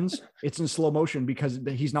he runs, it's in slow motion because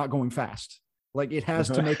he's not going fast. Like, it has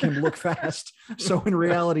to make him look fast. So in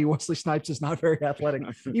reality, Wesley Snipes is not very athletic,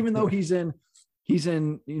 even though he's in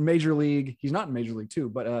Major League. He's not in Major League too,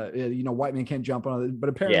 but white man can't jump on it. But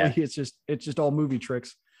apparently it's just all movie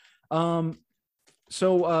tricks.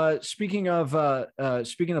 So speaking of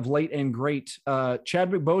late and great,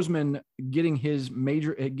 Chadwick Boseman getting his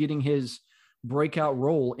breakout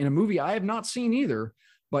role in a movie I have not seen either,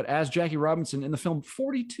 but as Jackie Robinson in the film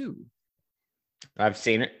 42. I've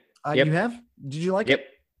seen it. You have? Did you like it?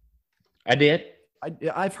 I did.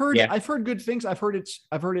 I've heard good things. I've heard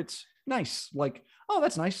it's nice. Like, oh,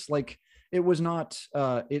 that's nice. Like, it was not.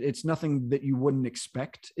 It's nothing that you wouldn't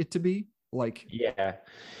expect it to be. Like,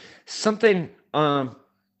 something. What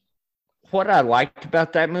I liked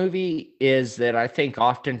about that movie is that I think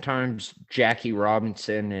oftentimes Jackie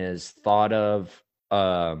Robinson is thought of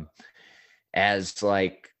as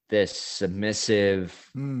like this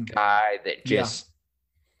submissive guy that just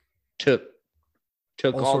took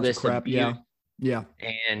all this crap, abuse,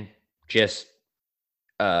 and just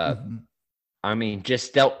I mean,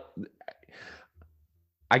 just dealt.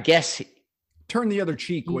 I guess turn the other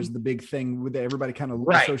cheek was the big thing with everybody kind of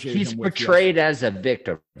associated. He's him with, portrayed as a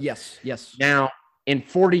victim. Yes. Now in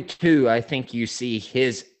 42, I think you see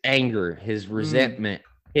his anger, his resentment,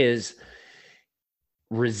 his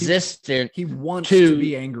resistance. He wants to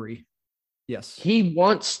be angry. Yes. He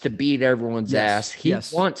wants to beat everyone's ass. He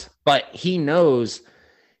wants, but he knows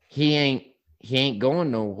he ain't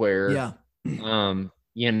going nowhere. Yeah.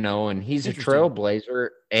 And he's a trailblazer.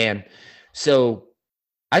 And so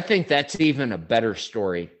I think that's even a better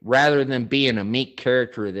story rather than being a meek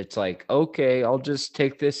character that's like, okay, I'll just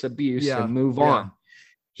take this abuse and move on.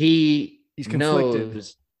 He's conflicted.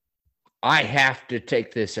 Knows I have to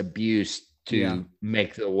take this abuse to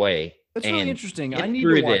make the way. That's really interesting. I need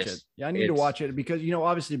to watch it. Yeah, I need to watch it because,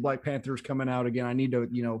 obviously Black Panther's coming out again. I need to,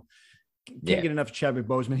 can't get enough of Chadwick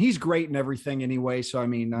Boseman. He's great in everything anyway. So, I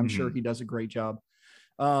mean, I'm sure he does a great job.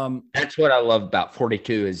 That's what I love about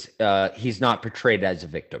 42 is he's not portrayed as a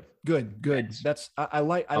victim. Good. That's I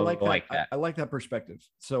like that. I like that perspective.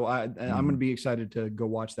 So I'm going to be excited to go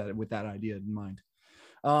watch that with that idea in mind.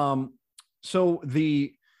 So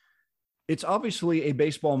it's obviously a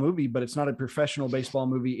baseball movie, but it's not a professional baseball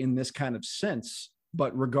movie in this kind of sense.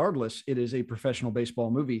 But regardless, it is a professional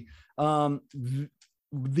baseball movie.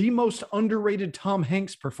 The most underrated Tom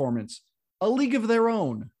Hanks performance, A League of Their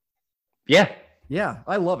Own. Yeah. Yeah,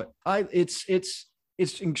 I love it.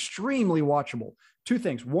 It's extremely watchable. Two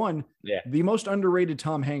things. One, the most underrated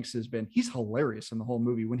Tom Hanks has been, he's hilarious in the whole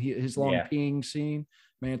movie when his long peeing scene,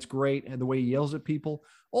 man, it's great. And the way he yells at people.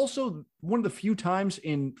 Also, one of the few times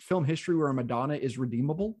in film history where Madonna is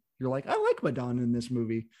redeemable. You're like, I like Madonna in this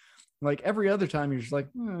movie. Like every other time you're just like,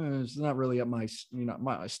 it's not really up my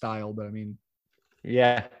style, but I mean.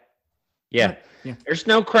 Yeah. There's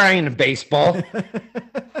no crying in baseball.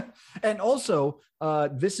 And also,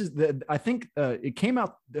 this is I think it came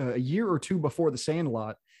out a year or two before The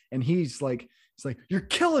Sandlot, and he's like, you're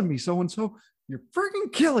killing me, so and so, you're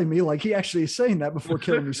freaking killing me. Like he actually is saying that before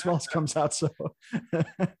Killing Me Smalls comes out. So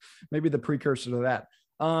maybe the precursor to that.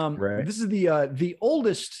 Right. This is the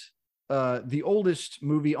oldest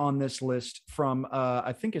movie on this list from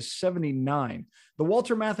I think is 1979. The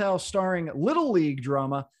Walter Matthau starring Little League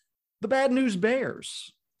drama, The Bad News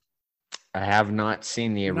Bears. I have not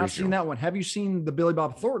seen the original. Not seen that one. Have you seen the Billy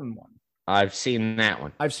Bob Thornton one? I've seen that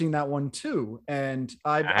one. I've seen that one too, and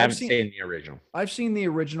I haven't seen the original. I've seen the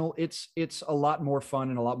original. It's a lot more fun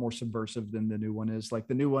and a lot more subversive than the new one is. Like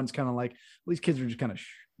the new one's kind of like, well, these kids are just kind of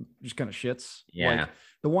shits. Yeah. Like,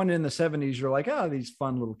 the one in the 70s, you're like, these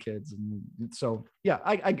fun little kids, and so yeah,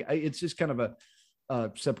 it's just kind of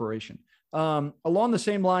a separation. Along the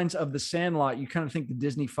same lines of The Sandlot, you kind of think the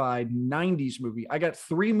Disney-fied 90s movie. I got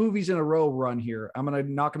 3 movies in a row run here. I'm going to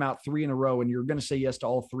knock them out 3 in a row, and you're going to say yes to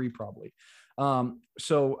all 3 probably.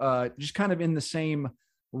 So just kind of in the same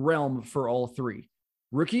realm for all 3.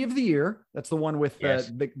 Rookie of the Year. That's the one with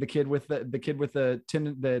the kid with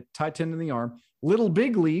the tight tendon in the arm. Little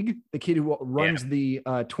Big League, the kid who runs the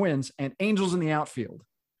Twins, and Angels in the Outfield.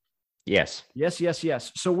 Yes.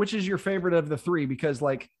 So which is your favorite of the 3? Because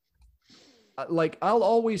like I'll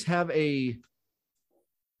always have a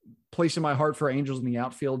place in my heart for Angels in the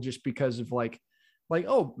Outfield just because of like,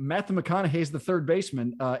 Matthew McConaughey's the third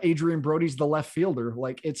baseman. Adrian Brody's the left fielder.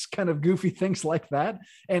 Like it's kind of goofy things like that.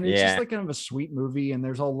 And it's just like kind of a sweet movie and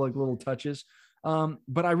there's all like little touches.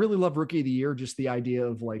 But I really love Rookie of the Year. Just the idea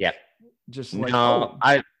of like, just like,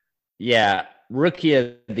 Rookie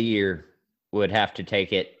of the Year would have to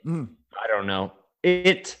take it. I don't know.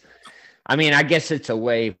 I guess it's a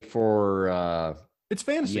way for it's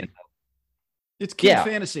fantasy. It's kid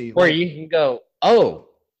fantasy. Where you can go,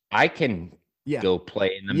 I can go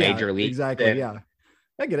play in the major league. Exactly. Yeah.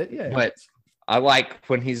 I get it. Yeah. But I like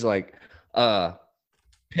when he's like,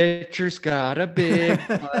 pitcher's got a big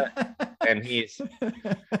butt. And he's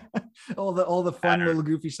all the fun little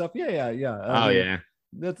goofy stuff. Yeah.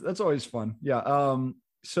 That's always fun. Yeah.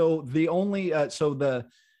 So the only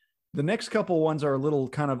the next couple ones are a little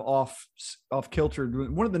kind of off kilter.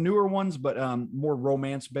 One of the newer ones, but more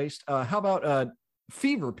romance based. How about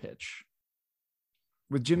Fever Pitch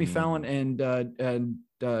with Jimmy Fallon and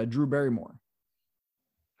Drew Barrymore?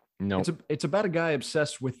 No, it's about a guy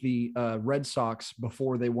obsessed with the Red Sox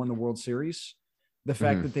before they won the World Series. The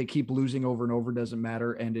fact that they keep losing over and over doesn't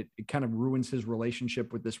matter, and it kind of ruins his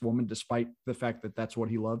relationship with this woman, despite the fact that that's what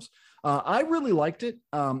he loves. I really liked it.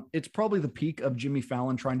 It's probably the peak of Jimmy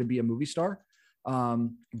Fallon trying to be a movie star,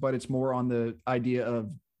 but it's more on the idea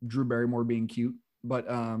of Drew Barrymore being cute. But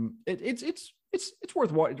it's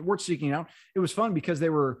worth seeking out. It was fun because they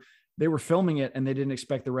were filming it and they didn't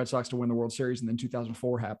expect the Red Sox to win the World Series, and then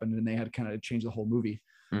 2004 happened, and they had to kind of change the whole movie.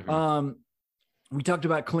 We talked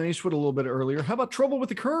about Clint Eastwood a little bit earlier. How about Trouble with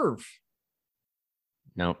the Curve?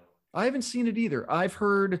 No. I haven't seen it either. I've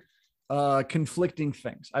heard conflicting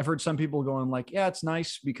things. I've heard some people going like, yeah, it's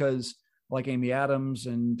nice because like Amy Adams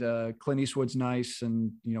and Clint Eastwood's nice.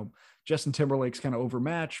 And, Justin Timberlake's kind of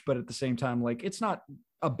overmatched, but at the same time, like it's not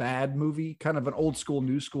a bad movie, kind of an old school,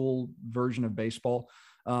 new school version of baseball.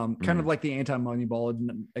 Kind of like the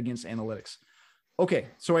anti-Moneyball against analytics. Okay,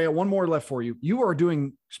 so I got one more left for you. You are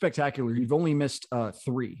doing spectacular. You've only missed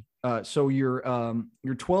 3. So you're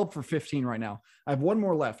 12 for 15 right now. I have one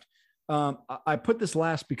more left. I put this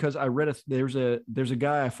last because I read there's a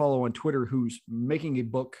guy I follow on Twitter who's making a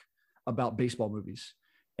book about baseball movies,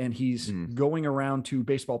 and he's going around to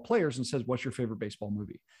baseball players and says, "What's your favorite baseball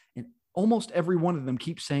movie?" And almost every one of them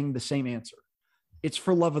keeps saying the same answer. It's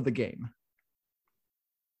For Love of the Game.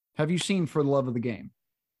 Have you seen For the Love of the Game?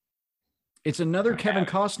 It's another Kevin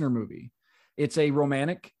Costner movie. It's a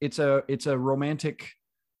romantic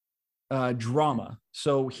drama.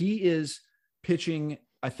 So he is pitching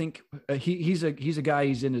I think he's a guy.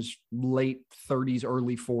 He's in his late 30s,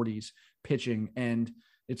 early 40s pitching, and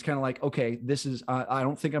it's kind of like, okay, this is. I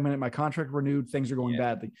don't think I'm going to get my contract renewed. Things are going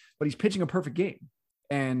badly, but he's pitching a perfect game,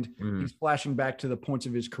 and he's flashing back to the points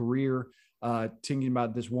of his career, thinking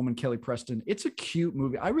about this woman, Kelly Preston. It's a cute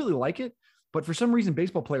movie. I really like it, but for some reason,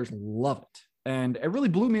 baseball players love it, and it really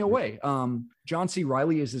blew me away. John C.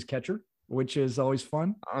 Reilly is his catcher, which is always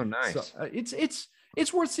fun. Oh, nice. So,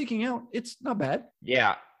 it's worth seeking out. It's not bad.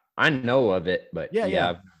 Yeah, I know of it, but yeah,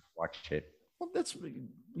 I've watched it. Well, that's,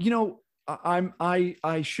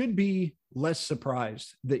 I should be less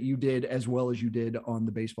surprised that you did as well as you did on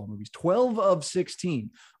the baseball movies. 12 of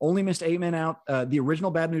 16, only missed 8 men out. The original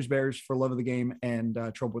Bad News Bears, For Love of the Game, and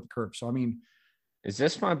Trouble with the Curve. So, I mean, is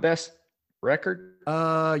this my best record?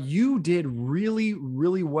 You did really,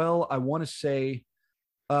 really well. I want to say,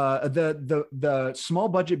 the small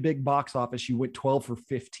budget, big box office, you went 12 for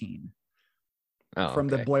 15 from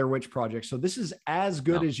the Blair Witch Project. So this is as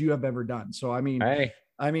good as you have ever done. So, I mean,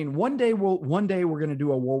 one day we're going to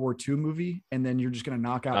do a World War II movie, and then you're just going to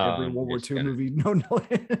knock out every World War II movie. No.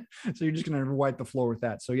 So you're just going to wipe the floor with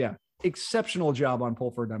that. So yeah, exceptional job on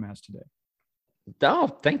Pull for a Dumbass today. Oh,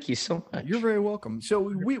 thank you so much. You're very welcome. So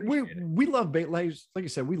we love, like I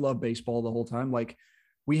said, we love baseball the whole time. Like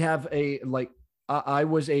we have I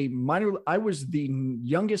was the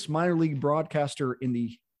youngest minor league broadcaster in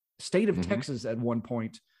the state of Texas at one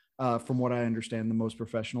point, from what I understand, the most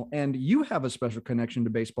professional. And you have a special connection to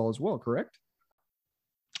baseball as well, correct?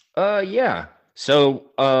 Yeah.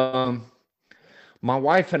 So, my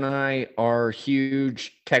wife and I are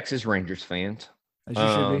huge Texas Rangers fans. As you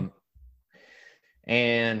should be.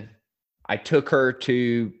 And I took her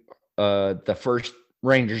to the first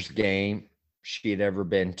Rangers game she'd ever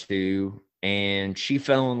been to, and she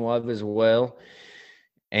fell in love as well.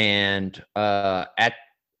 And at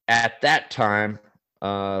that time,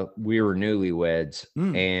 we were newlyweds,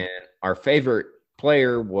 and our favorite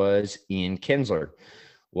player was Ian Kinsler.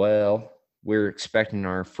 Well, we're expecting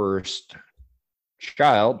our first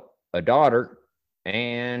child, a daughter,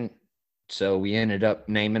 and so we ended up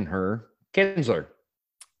naming her Kinsler.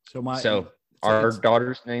 So our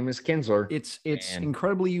daughter's name is Kinsler. It's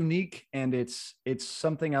incredibly unique, and it's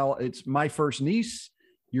something else. It's my first niece,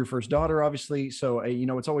 your first daughter, obviously. So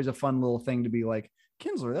it's always a fun little thing to be like,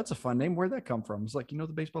 Kinsler, that's a fun name. Where'd that come from? It's like, the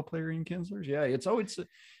baseball player Ian Kinsler. Yeah, it's always a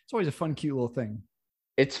fun, cute little thing.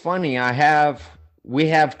 It's funny. We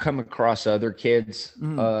have come across other kids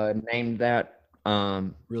named that.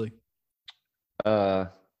 Really?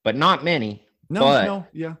 But not many. No,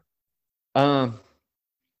 yeah.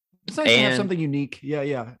 It's nice to have something unique.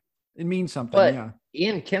 Yeah. It means something. But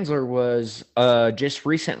Ian Kinsler was just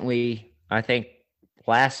recently, I think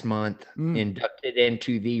last month, inducted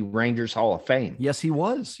into the Rangers Hall of Fame. Yes, he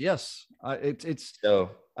was. Yes. It's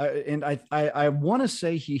so. I want to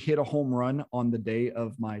say he hit a home run on the day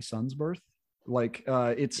of my son's birth. Like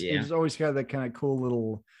it's always got that kind of cool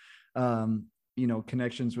little,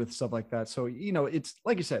 connections with stuff like that. So, it's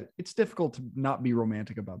like you said, it's difficult to not be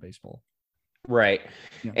romantic about baseball. Right.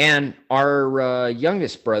 Yeah. And our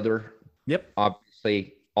youngest brother,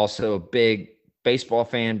 obviously also a big baseball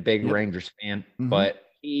fan, big Rangers fan, but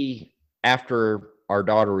he, after our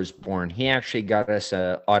daughter was born, he actually got us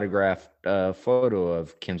an autographed photo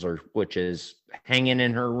of Kinsler, which is hanging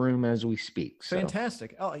in her room as we speak. So.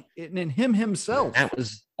 Fantastic. Oh, and him himself. That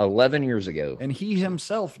was 11 years ago. And he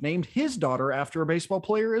himself named his daughter after a baseball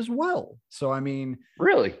player as well. So, I mean.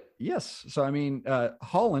 Really? Yes. So, I mean,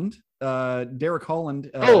 Holland, Derek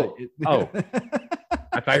Holland. I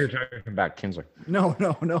thought you were talking about Kinsler.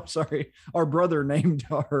 No. Sorry. Our brother named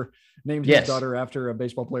his daughter after a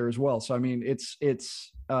baseball player as well. So, I mean, it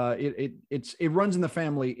runs in the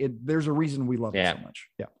family. There's a reason we love it so much.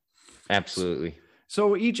 Yeah, absolutely.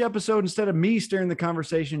 So each episode, instead of me steering the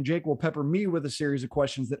conversation, Jake will pepper me with a series of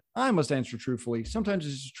questions that I must answer truthfully. Sometimes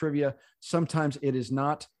it's just trivia. Sometimes it is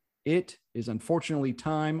not. It is unfortunately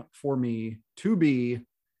time for me to be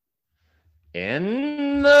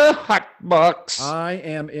in the hot box. I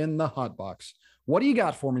am in the hot box. What do you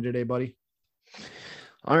got for me today, buddy?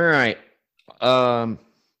 All right.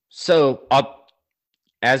 So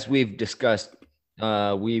as we've discussed,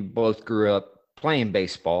 we both grew up playing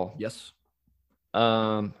baseball. Yes.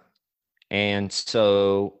 And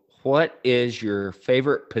so what is your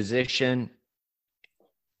favorite position?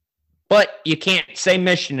 But you can't say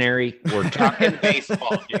missionary. We're talking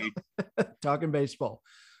baseball, dude. Talking baseball.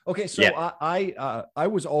 Okay, so I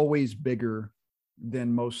was always bigger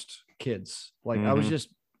than most kids. Like I was just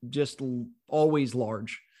always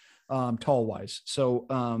large, tall wise.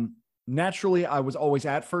 So naturally, I was always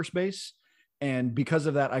at first base, And because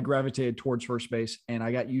of that, I gravitated towards first base, and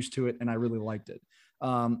I got used to it, and I really liked it.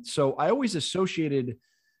 So I always associated,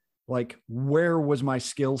 like, where was my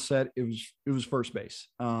skill set? It was first base.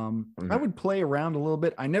 I would play around a little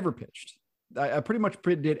bit. I never pitched. I pretty much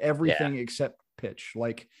did everything except pitch.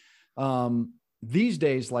 Like, these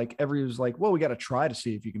days, like, everyone's like, well, we got to try to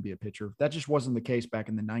see if you can be a pitcher. That just wasn't the case back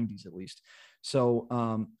in the 90s, at least. So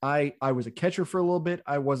I was a catcher for a little bit.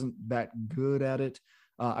 I wasn't that good at it.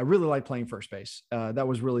 I really liked playing first base. That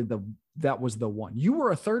was the one. You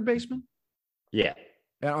were a third baseman? Yeah.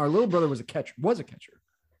 And our little brother was a catcher.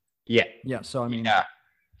 Yeah. Yeah. So, I mean,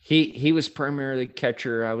 he was primarily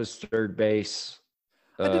catcher. I was third base.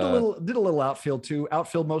 I did a little outfield too.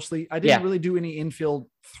 Outfield mostly. I didn't really do any infield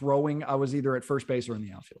throwing. I was either at first base or in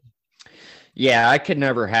the outfield. Yeah, I could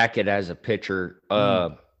never hack it as a pitcher.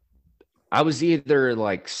 I was either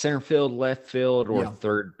like center field, left field, or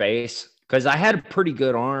third base because I had a pretty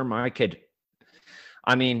good arm.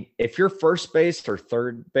 If you're first base or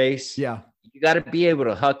third base, you got to be able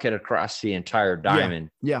to huck it across the entire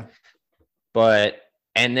diamond. Yeah.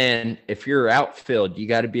 And then if you're outfield, you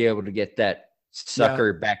got to be able to get that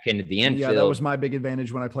sucker back into the infield. Yeah, that was my big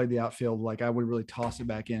advantage when I played the outfield. Like, I would really toss it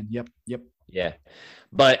back in. Yep. Yeah.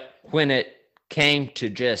 But when it came to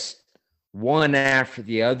just one after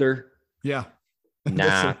the other, nah.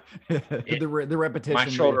 The repetition. My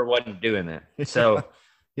shoulder wasn't doing that. So,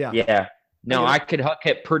 yeah. No, I could huck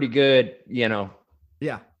it pretty good,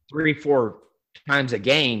 3-4 times a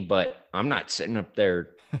game, but I'm not sitting up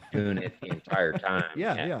there doing it the entire time.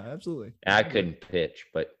 Yeah, absolutely. I couldn't pitch,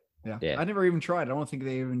 but yeah. I never even tried. I don't think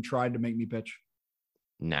they even tried to make me pitch.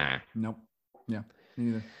 Nah. Nope. Yeah, me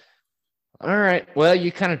neither. All right. Well,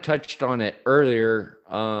 you kind of touched on it earlier,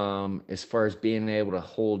 as far as being able to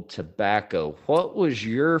hold tobacco. What was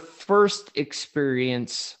your first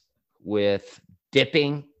experience with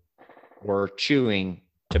dipping or chewing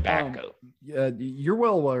tobacco? You're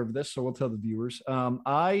well aware of this, so we'll tell the viewers.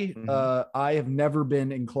 I have never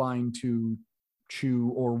been inclined to chew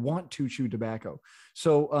or want to chew tobacco.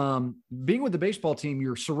 So being with the baseball team,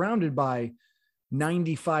 you're surrounded by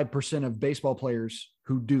 95% of baseball players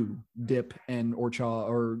who do dip and or chaw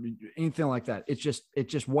or anything like that. It's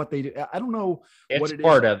just what they do. I don't know what it is.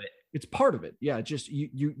 Part of it. It's part of it. Yeah. It's just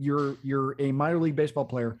you're a minor league baseball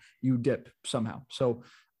player. You dip somehow. So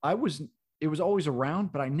it was always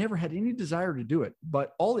around, but I never had any desire to do it.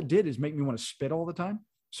 But all it did is make me want to spit all the time.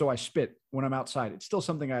 So I spit when I'm outside. It's still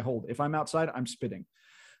something I hold. If I'm outside, I'm spitting.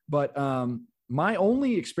 But my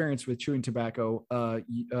only experience with chewing tobacco,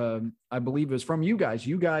 I believe, is from you guys.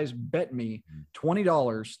 You guys bet me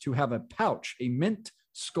 $20 to have a pouch, a mint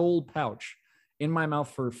skull pouch, in my mouth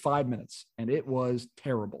for 5 minutes, and it was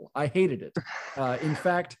terrible. I hated it. In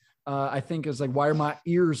fact, I think it's like, why are my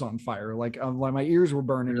ears on fire? Like, my ears were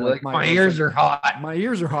burning. Like my ears are hot. My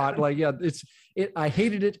ears are hot. Like, yeah, I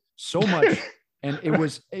hated it so much. And it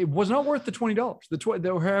was not worth the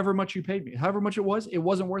 $20. However much you paid me, however much it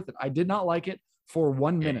wasn't worth it. I did not like it for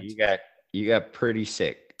 1 minute. You got pretty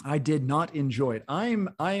sick. I did not enjoy it. I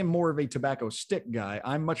am more of a tobacco stick guy.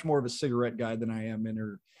 I'm much more of a cigarette guy than I am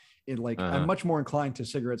I'm much more inclined to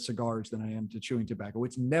cigars than I am to chewing tobacco.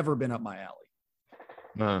 It's never been up my alley.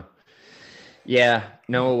 Yeah,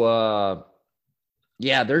 no.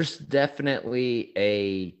 There's definitely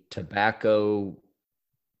a tobacco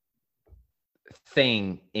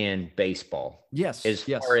thing in baseball. Yes. As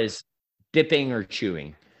far as dipping or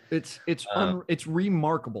chewing. It's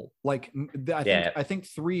remarkable. Like, I think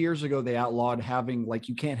 3 years ago they outlawed having, like,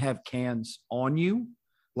 you can't have cans on you.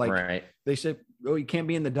 Like, they said, oh, you can't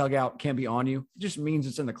be in the dugout, can't be on you. It just means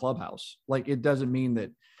it's in the clubhouse. Like, it doesn't mean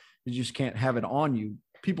that you just can't have it on you.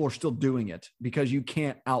 People are still doing it because you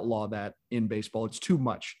can't outlaw that in baseball. It's too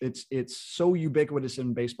much. It's so ubiquitous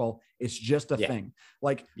in baseball. It's just a thing.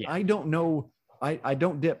 Like, I don't know. I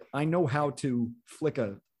don't dip. I know how to flick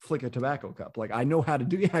a tobacco cup. Like, I know how to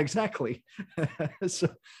do. Yeah, exactly. So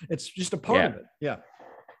it's just a part of it.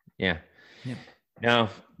 Yeah. No.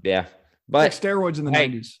 Yeah. But like steroids in the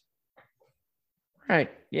 90s. Right.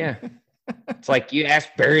 Yeah. It's like you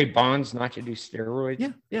asked Barry Bonds not to do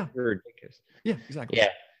steroids. Yeah. You're ridiculous. Yeah, exactly. Yeah.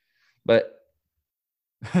 But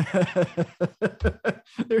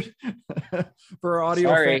there's for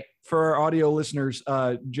our audio listeners,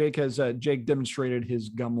 Jake demonstrated his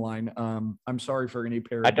gum line. I'm sorry for any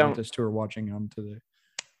periodontists who are watching on today.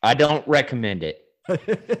 I don't recommend it.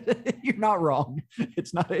 You're not wrong.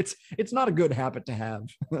 It's not a good habit to have.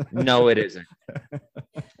 No, it isn't.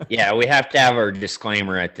 Yeah, we have to have our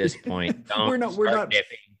disclaimer at this point. We're not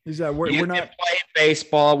dipping. We're can not play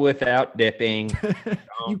baseball without dipping.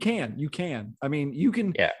 you can. I mean, you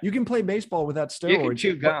can play baseball without steroids. You can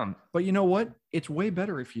chew gum. But you know what? It's way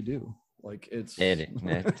better if you do. Like it's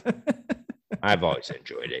I've always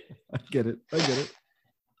enjoyed it. I get it.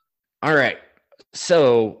 All right.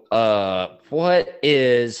 So what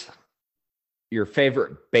is your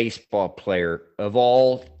favorite baseball player of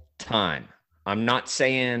all time? I'm not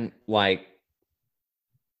saying like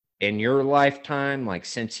in your lifetime, like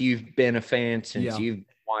since you've been a fan, since you've been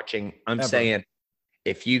watching. I'm saying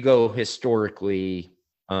if you go historically,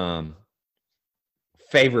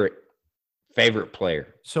 favorite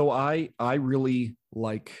player. So I really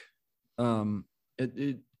like a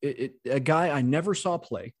guy I never saw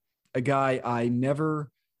play, a guy I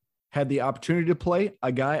never had the opportunity to play,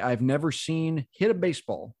 a guy I've never seen hit a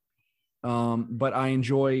baseball. But I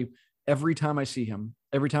enjoy every time I see him,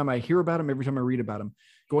 every time I hear about him, every time I read about him.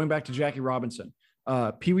 Going back to Jackie Robinson,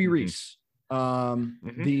 Pee Wee Reese,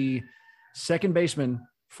 the second baseman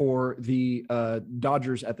for the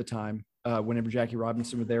Dodgers at the time, whenever Jackie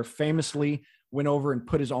Robinson was there, famously went over and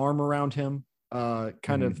put his arm around him,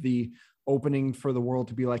 kind of the opening for the world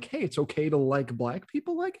to be like, hey, it's okay to like black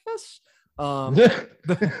people, I guess.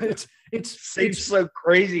 It's so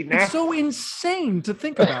crazy now. It's so insane to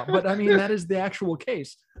think about, but I mean, that is the actual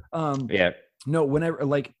case. No, whenever,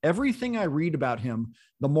 like, everything I read about him,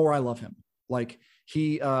 the more I love him. Like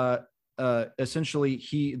he, essentially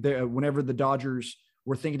whenever the Dodgers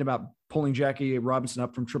were thinking about pulling Jackie Robinson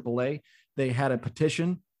up from AAA, they had a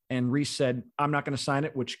petition and Reese said, I'm not going to sign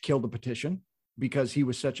it, which killed the petition because he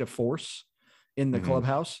was such a force in the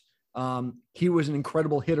clubhouse. He was an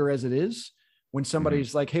incredible hitter as it is. When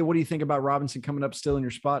somebody's like, hey, what do you think about Robinson coming up still in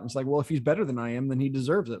your spot? And it's like, well, if he's better than I am, then he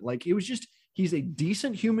deserves it. Like, it was just, he's a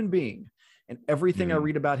decent human being. And everything I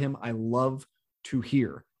read about him, I love to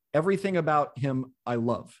hear. Everything about him, I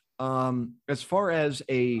love. As far as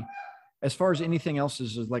anything else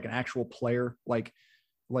is like an actual player, like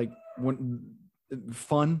when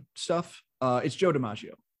fun stuff, it's Joe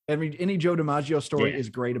DiMaggio. Any Joe DiMaggio story is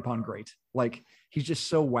great upon great. Like, he's just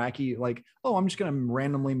so wacky. Like, oh, I'm just going to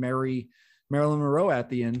randomly marry Marilyn Monroe at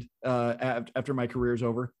the end, after my career's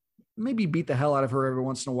over. Maybe beat the hell out of her every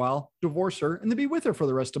once in a while, divorce her, and then be with her for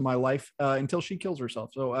the rest of my life until she kills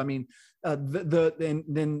herself. So, I mean,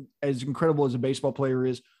 then as incredible as a baseball player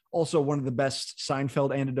is, also one of the best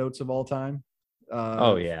Seinfeld anecdotes of all time.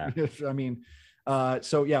 I mean,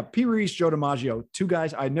 so yeah, Pee Wee Reese, Joe DiMaggio, two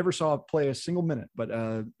guys I never saw play a single minute, but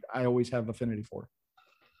I always have affinity for.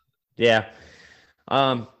 Yeah.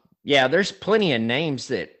 There's plenty of names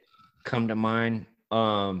that come to mind.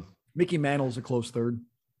 Mickey Mantle's a close third.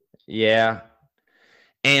 Yeah.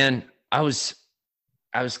 And I was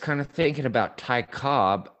kind of thinking about Ty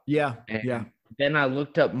Cobb. Yeah. Then I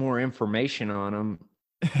looked up more information on him.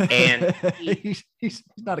 And he's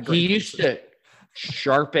not a great he used to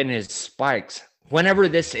sharpen his spikes. Whenever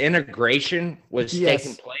this integration was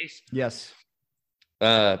taking place. Yes.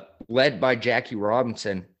 Led by Jackie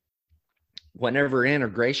Robinson. Whenever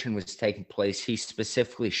integration was taking place, he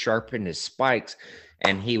specifically sharpened his spikes,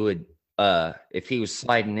 and he would, if he was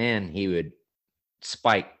sliding in, he would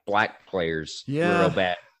spike black players real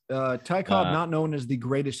bad. Ty Cobb, not known as the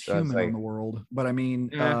greatest human in the world, but I mean,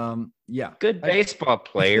 good baseball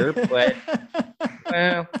player, but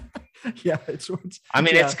well, it's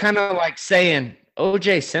it's kind of like saying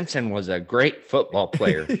O.J. Simpson was a great football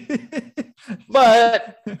player,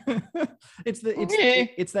 but it's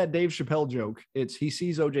that Dave Chappelle joke. He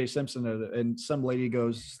sees O.J. Simpson and some lady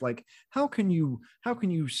goes like, how can you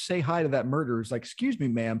say hi to that murderer? It's like, excuse me,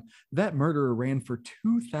 ma'am, that murderer ran for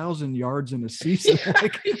 2,000 yards in a season.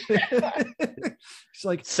 It's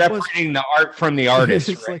like separating the art from the artist.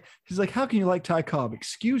 He's like, how can you like Ty Cobb?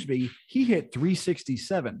 Excuse me, he hit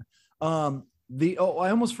 367. I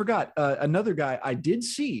almost forgot another guy I did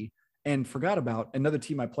see and forgot about, another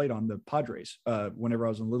team I played on, the Padres, whenever I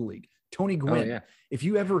was in Little League. Tony Gwynn. Oh, yeah. If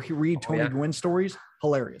you ever read Tony Gwynn stories,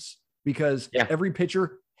 hilarious, because every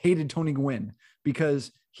pitcher hated Tony Gwynn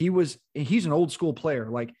because he's an old school player.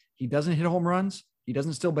 Like, he doesn't hit home runs, he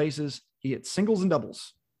doesn't steal bases, he hits singles and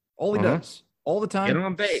doubles. All he does all the time,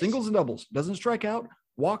 on base. Singles and doubles. Doesn't strike out,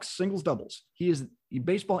 walks, singles, doubles. He is a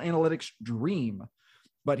baseball analytics dream.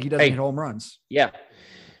 But he doesn't hit home runs. Yeah.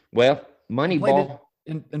 Well, Moneyball.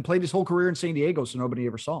 And played his whole career in San Diego, so nobody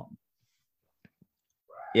ever saw him.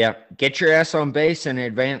 Yeah. Get your ass on base and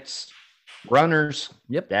advance runners.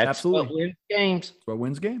 Yep. That's absolutely. what wins games. That's what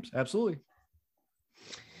wins games. Absolutely.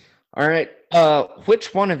 All right.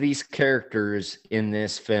 Which one of these characters in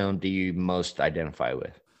this film do you most identify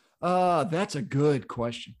with? That's a good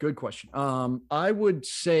question. Good question. I would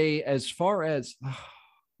say, as far as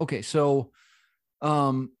Okay, so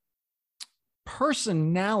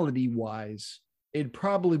personality wise, it'd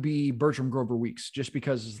probably be Bertram Grover Weeks, just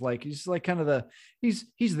because it's like he's like kind of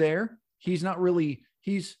he's there. He's not really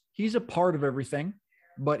he's a part of everything,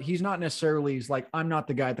 but he's not necessarily. He's like, I'm not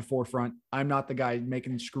the guy at the forefront. I'm not the guy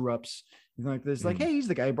making screw ups. Like this, like, hey, he's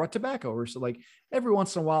the guy who brought tobacco, or so like every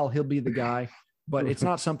once in a while he'll be the guy, but it's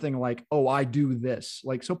not something like, oh, I do this.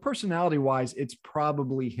 Like, so personality wise, it's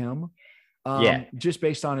probably him. Just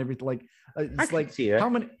based on everything. Like, it's like how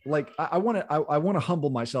many, like, I want to humble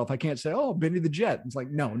myself. I can't say, oh, Benny the Jet. It's like,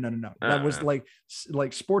 no. That was like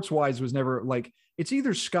sports wise was never like, it's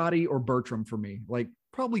either Scotty or Bertram for me. Like,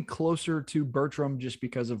 probably closer to Bertram just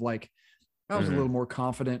because of like, I was a little more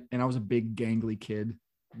confident and I was a big gangly kid.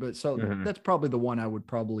 But so that's probably the one I would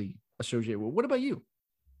probably associate with. What about you?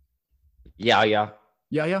 Yeah.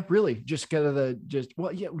 Really, just kind of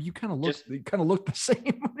you kind of look the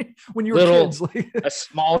same when you were kids. Like, a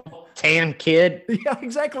small tan kid. Yeah,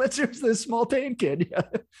 exactly. That's just the small tan kid. Yeah,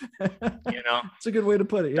 it's a good way to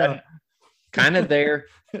put it. Yeah, kind of there.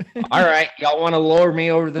 All right, y'all want to lower me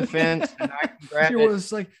over the fence and I can grab it?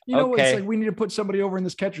 It's like, what? It's like, we need to put somebody over in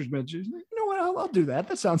this catcher's bench. Like, you know what? I'll do that.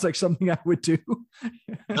 That sounds like something I would do.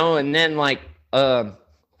 No, and then like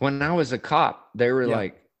when I was a cop, they were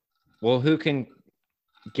like, well, who can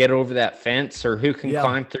get over that fence, or who can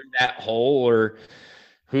climb through that hole, or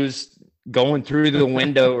who's going through the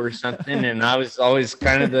window or something? And I was always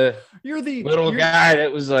kind of the little guy that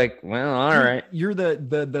was like, well, all right. You're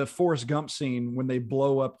the Forrest Gump scene when they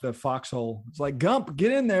blow up the foxhole. It's like, Gump,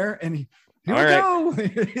 get in there, and here we go.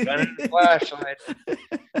 Gun the flashlight.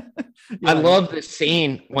 I love the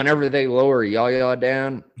scene whenever they lower Yaya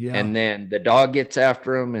down, and then the dog gets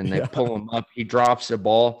after him, and they pull him up. He drops the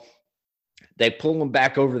ball. They pull him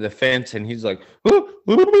back over the fence, and he's like, he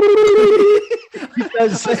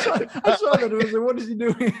does, I saw that. It was like, what is he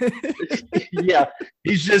doing? Yeah,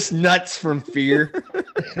 he's just nuts from fear.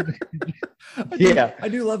 I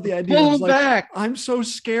do love the idea. Pull him back. I'm so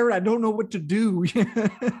scared. I don't know what to do.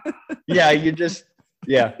 That's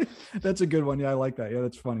a good one. Yeah, I like that. Yeah,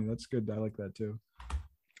 that's funny. That's good. I like that too.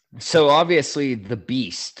 So obviously the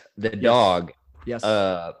beast, the dog,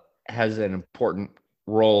 has an important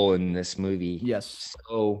role in this movie. Yes.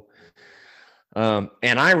 So,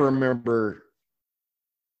 and I remember,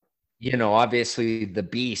 obviously the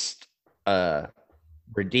beast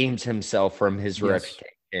redeems himself from his reputation.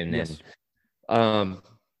 Yes. And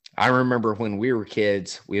I remember when we were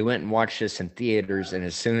kids, we went and watched this in theaters, and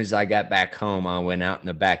as soon as I got back home, I went out in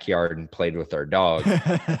the backyard and played with our dog.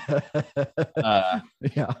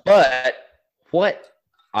 But what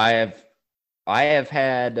I have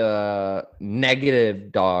had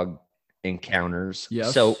negative dog encounters.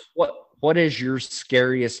 Yes. So what is your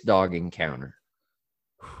scariest dog encounter?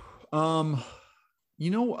 I've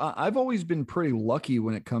always been pretty lucky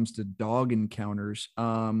when it comes to dog encounters.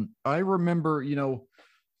 I remember,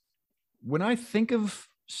 when I think of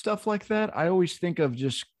stuff like that, I always think of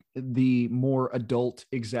just the more adult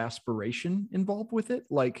exasperation involved with it.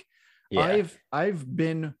 Like, I've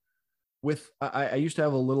been with, I used to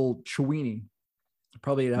have a little Chiweenie,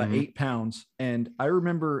 probably 8 pounds. And I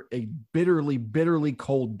remember a bitterly, bitterly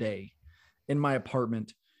cold day in my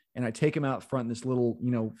apartment. And I take him out front in this little,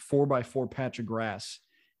 4x4 patch of grass,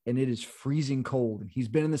 and it is freezing cold. And he's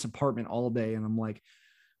been in this apartment all day. And I'm like,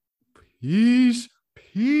 please,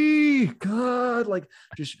 God, like,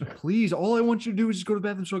 just please, all I want you to do is just go to the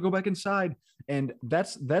bathroom. So I go back inside. And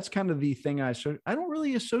that's kind of the thing I don't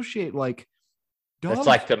really associate like dogs. That's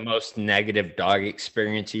like the most negative dog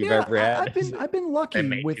experience you've ever had. I've been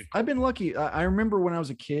lucky with, I remember when I was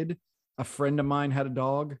a kid, a friend of mine had a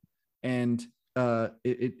dog, and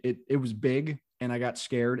it was big, and I got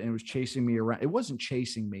scared, and it was chasing me around. It wasn't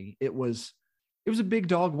chasing me. It was a big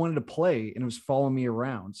dog, wanted to play, and it was following me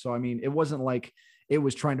around. So, I mean, it wasn't like it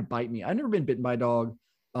was trying to bite me. I've never been bitten by a dog,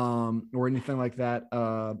 or anything like that.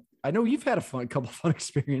 I know you've had a couple of fun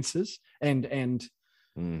experiences, and even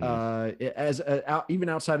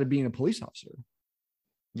outside of being a police officer.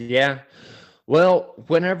 Yeah. Well,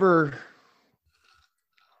 whenever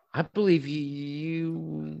I believe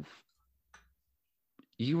you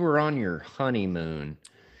were on your honeymoon.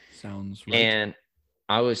 Sounds right. And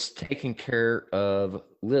I was taking care of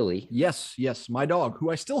Lily. Yes, my dog,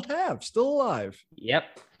 who I still have, still alive.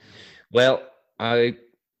 Yep. Well, I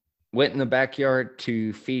went in the backyard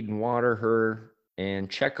to feed and water her and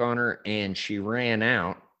check on her, and she ran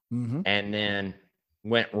out and then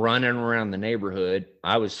went running around the neighborhood.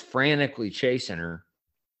 I was frantically chasing her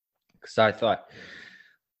because I thought,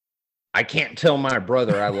 I can't tell my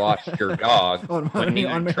brother I lost your dog when you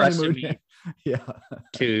trusted me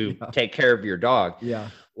to take care of your dog. Yeah.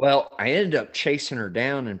 Well, I ended up chasing her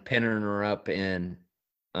down and pinning her up in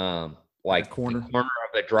like the corner. corner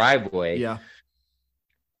of the driveway. Yeah.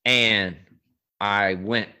 And I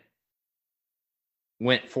went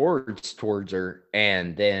forwards towards her,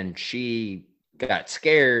 and then she got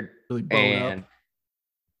scared Really bowed up.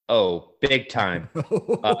 Oh, big time.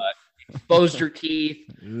 Exposed her teeth,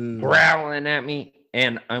 growling at me.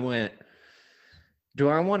 And I went, do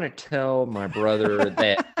I want to tell my brother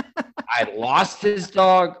that I lost his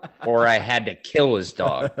dog or I had to kill his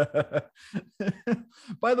dog?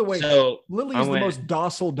 By the way, so Lily is the most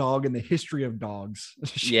docile dog in the history of dogs.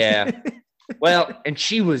 Yeah. Well, and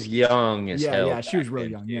she was young as hell. Yeah, she was really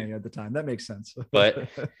young. Yeah, at the time. That makes sense. But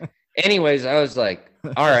anyways, I was like,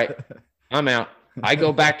 all right, I'm out. I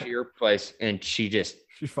go back to your place, and she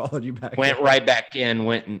followed you back. Went right back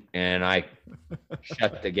in, and I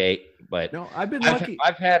shut the gate. But no, I've been lucky.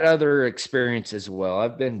 I've had other experiences as well.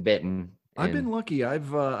 I've been bitten. I've been lucky.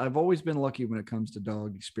 I've always been lucky when it comes to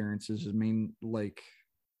dog experiences. I mean, like,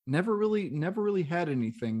 never really had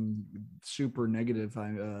anything super negative.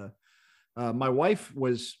 My wife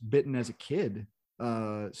was bitten as a kid.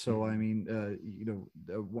 So I mean,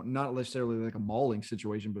 not necessarily like a mauling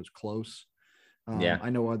situation, but it was close. Yeah, I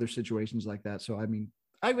know other situations like that. So I mean,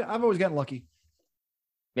 I've always gotten lucky.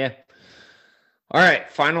 Yeah. All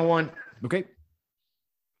right, final one. Okay.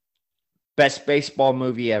 Best baseball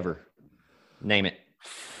movie ever. Name it.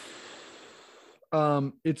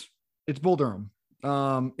 It's Bull Durham.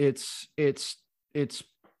 It's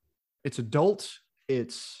adult.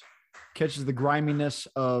 It's catches the griminess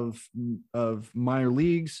of minor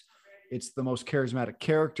leagues. It's the most charismatic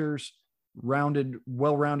characters,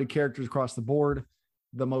 well-rounded characters across the board.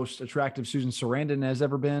 The most attractive Susan Sarandon has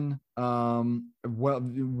ever been.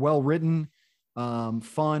 Well written,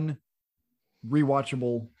 fun,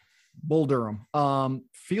 rewatchable. Bull Durham,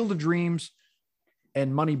 Field of Dreams,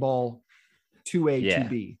 and Moneyball, 2A,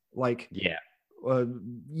 2B. Like, yeah.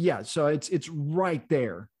 So it's right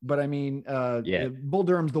there. But I mean, Bull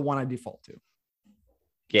Durham's the one I default to.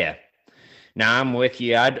 Yeah. Now I'm with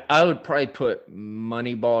you. I would probably put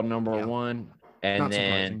Moneyball number one, and Not then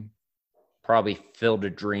surprising. Probably Field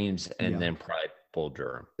of Dreams, and then probably Bull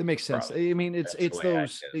Durham. It makes sense. Probably. I mean, it's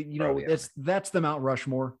those, that's the Mount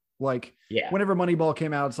Rushmore. Like, whenever Moneyball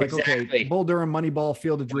came out, it's like, okay, Bull Durham, Moneyball,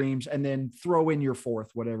 Field of Dreams, and then throw in your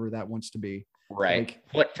fourth, whatever that wants to be. Right. Like,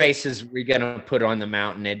 what faces we gonna put on the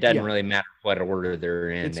mountain? It doesn't really matter what order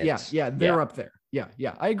they're in. They're up there. Yeah,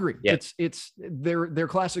 I agree. Yeah. They're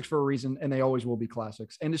classics for a reason, and they always will be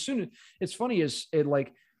classics. And as soon as it's funny as it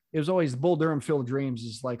was always Bull Durham, Field of Dreams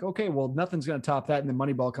is like, okay, well, nothing's gonna top that, and then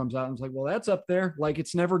Moneyball comes out, and it's like, well, that's up there. Like,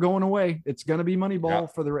 it's never going away. It's gonna be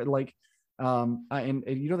Moneyball for the like. And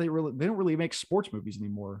they don't really make sports movies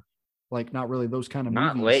anymore. Like, not really those kind of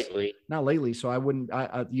movies. Not lately. So I wouldn't,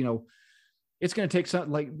 it's going to take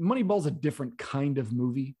some, like, Moneyball's a different kind of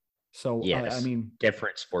movie. So I mean,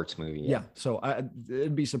 different sports movie. Yeah. So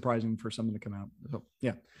it'd be surprising for something to come out. So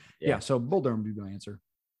yeah. So Bull Durham would be my answer.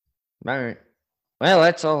 All right. Well,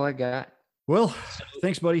 that's all I got. Well,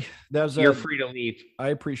 thanks, buddy. That was you're free to leave. I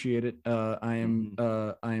appreciate it.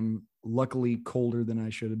 I'm luckily colder than I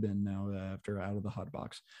should have been now after out of the hot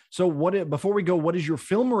box. So before we go, what is your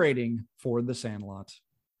film rating for The Sandlot?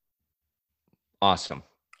 Awesome.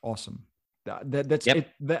 That's it.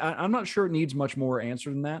 I'm not sure it needs much more answer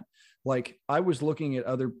than that. Like, I was looking at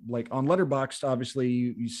other, like, on Letterboxd, obviously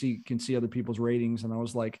you can see other people's ratings. And I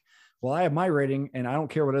was like, well, I have my rating and I don't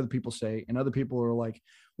care what other people say. And other people are like,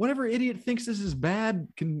 whatever idiot thinks this is bad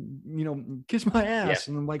can, kiss my ass.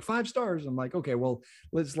 And I'm like, 5 stars. I'm like, okay, well,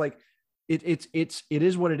 let's like, it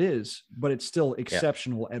is what it is, but it's still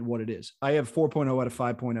exceptional at what it is. I have 4.0 out of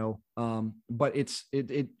 5.0. But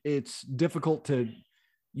it's difficult to,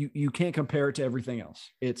 you can't compare it to everything else.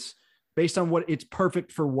 It's based on it's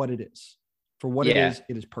perfect for what it is. For what it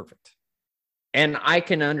is perfect. And I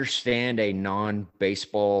can understand a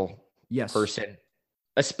non-baseball person,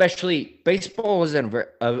 especially baseball is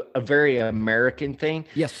a very American thing.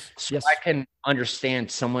 Yes. So I can understand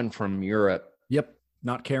someone from Europe. Yep.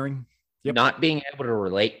 Not caring. Yep. Not being able to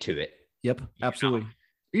relate to it. Yep. Absolutely.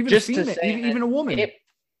 Even just a female, even a woman.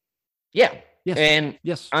 Yes. And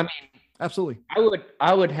I mean, absolutely.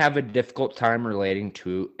 I would have a difficult time relating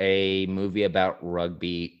to a movie about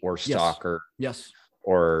rugby or soccer. Yes.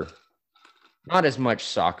 Or not as much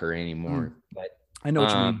soccer anymore, but I know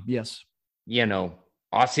what you mean. Yes.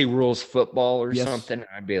 Aussie rules football or something.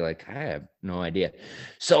 I'd be like, I have no idea.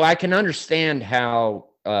 So I can understand how,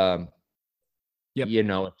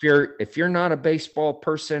 if you're not a baseball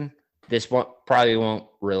person, this probably won't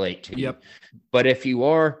relate to you. But if you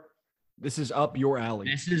are, this is up your alley.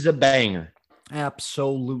 This is a banger.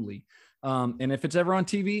 Absolutely. And if it's ever on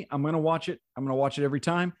TV, I'm going to watch it. I'm going to watch it every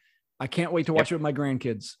time. I can't wait to watch it with my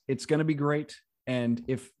grandkids. It's going to be great. And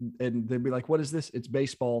they'd be like, what is this? It's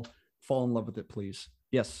baseball. Fall in love with it, please.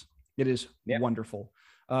 Yes, it is wonderful.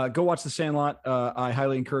 Go watch The Sandlot. I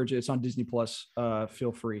highly encourage it. It's on Disney Plus.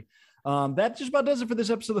 Feel free. That just about does it for this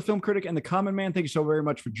episode of The Film Critic and the Common Man. Thank you so very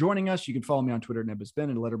much for joining us. You can follow me on Twitter at NebBizBen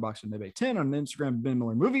and Letterboxd at Neb18, on Instagram, Ben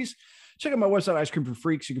Miller Movies. Check out my website, Ice Cream for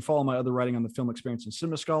Freaks. You can follow my other writing on the Film Experience and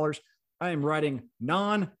Cinema Scholars. I am writing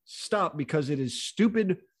non-stop because it is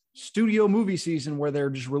stupid studio movie season where they're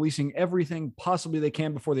just releasing everything possibly they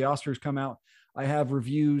can before the Oscars come out. I have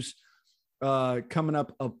reviews coming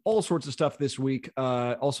up of all sorts of stuff this week.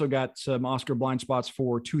 Also got some Oscar blind spots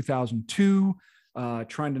for 2002.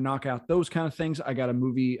 Trying to knock out those kind of things. I got a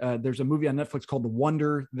movie. There's a movie on Netflix called The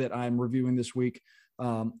Wonder that I'm reviewing this week.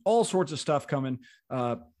 All sorts of stuff coming.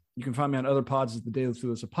 You can find me on other pods at the Daily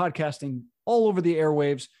Thulis of Podcasting all over the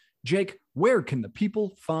airwaves. Jake, where can the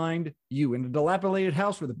people find you? In a dilapidated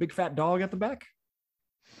house with a big fat dog at the back?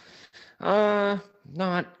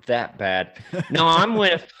 Not that bad. No, I'm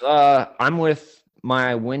with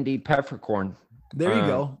my Wendy Peppercorn. There you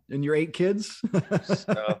go. And your 8 kids?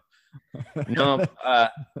 So, no,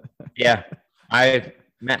 yeah. I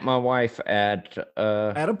met my wife at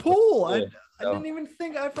a pool. I didn't even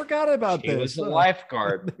think. I forgot about this. She was a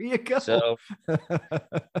lifeguard. There you go. So,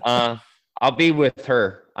 I'll be with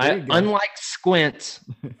her. Unlike Squints,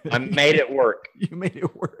 I made it work. You made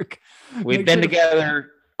it work. We've been together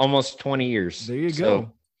almost 20 years. There you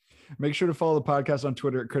go. Make sure to follow the podcast on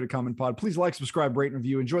Twitter at Critic Comment Pod. Please like, subscribe, rate, and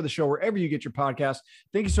review. Enjoy the show wherever you get your podcast.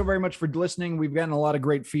 Thank you so very much for listening. We've gotten a lot of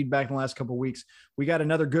great feedback in the last couple of weeks. We got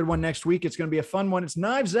another good one next week. It's going to be a fun one. It's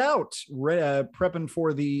Knives Out. Prepping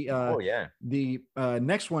for the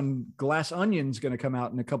next one. Glass Onion's going to come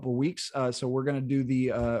out in a couple of weeks. So we're going to do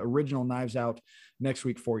the original Knives Out next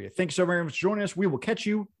week for you. Thank you so very much for joining us. We will catch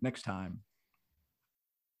you next time.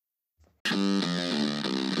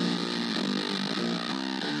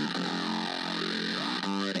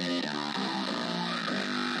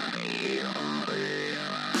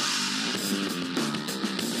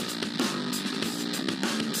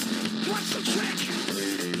 What's the trick?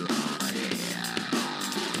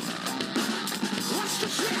 What's the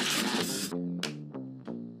trick?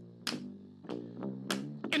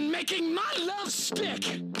 In making my love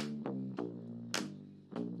stick.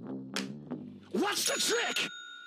 What's the trick?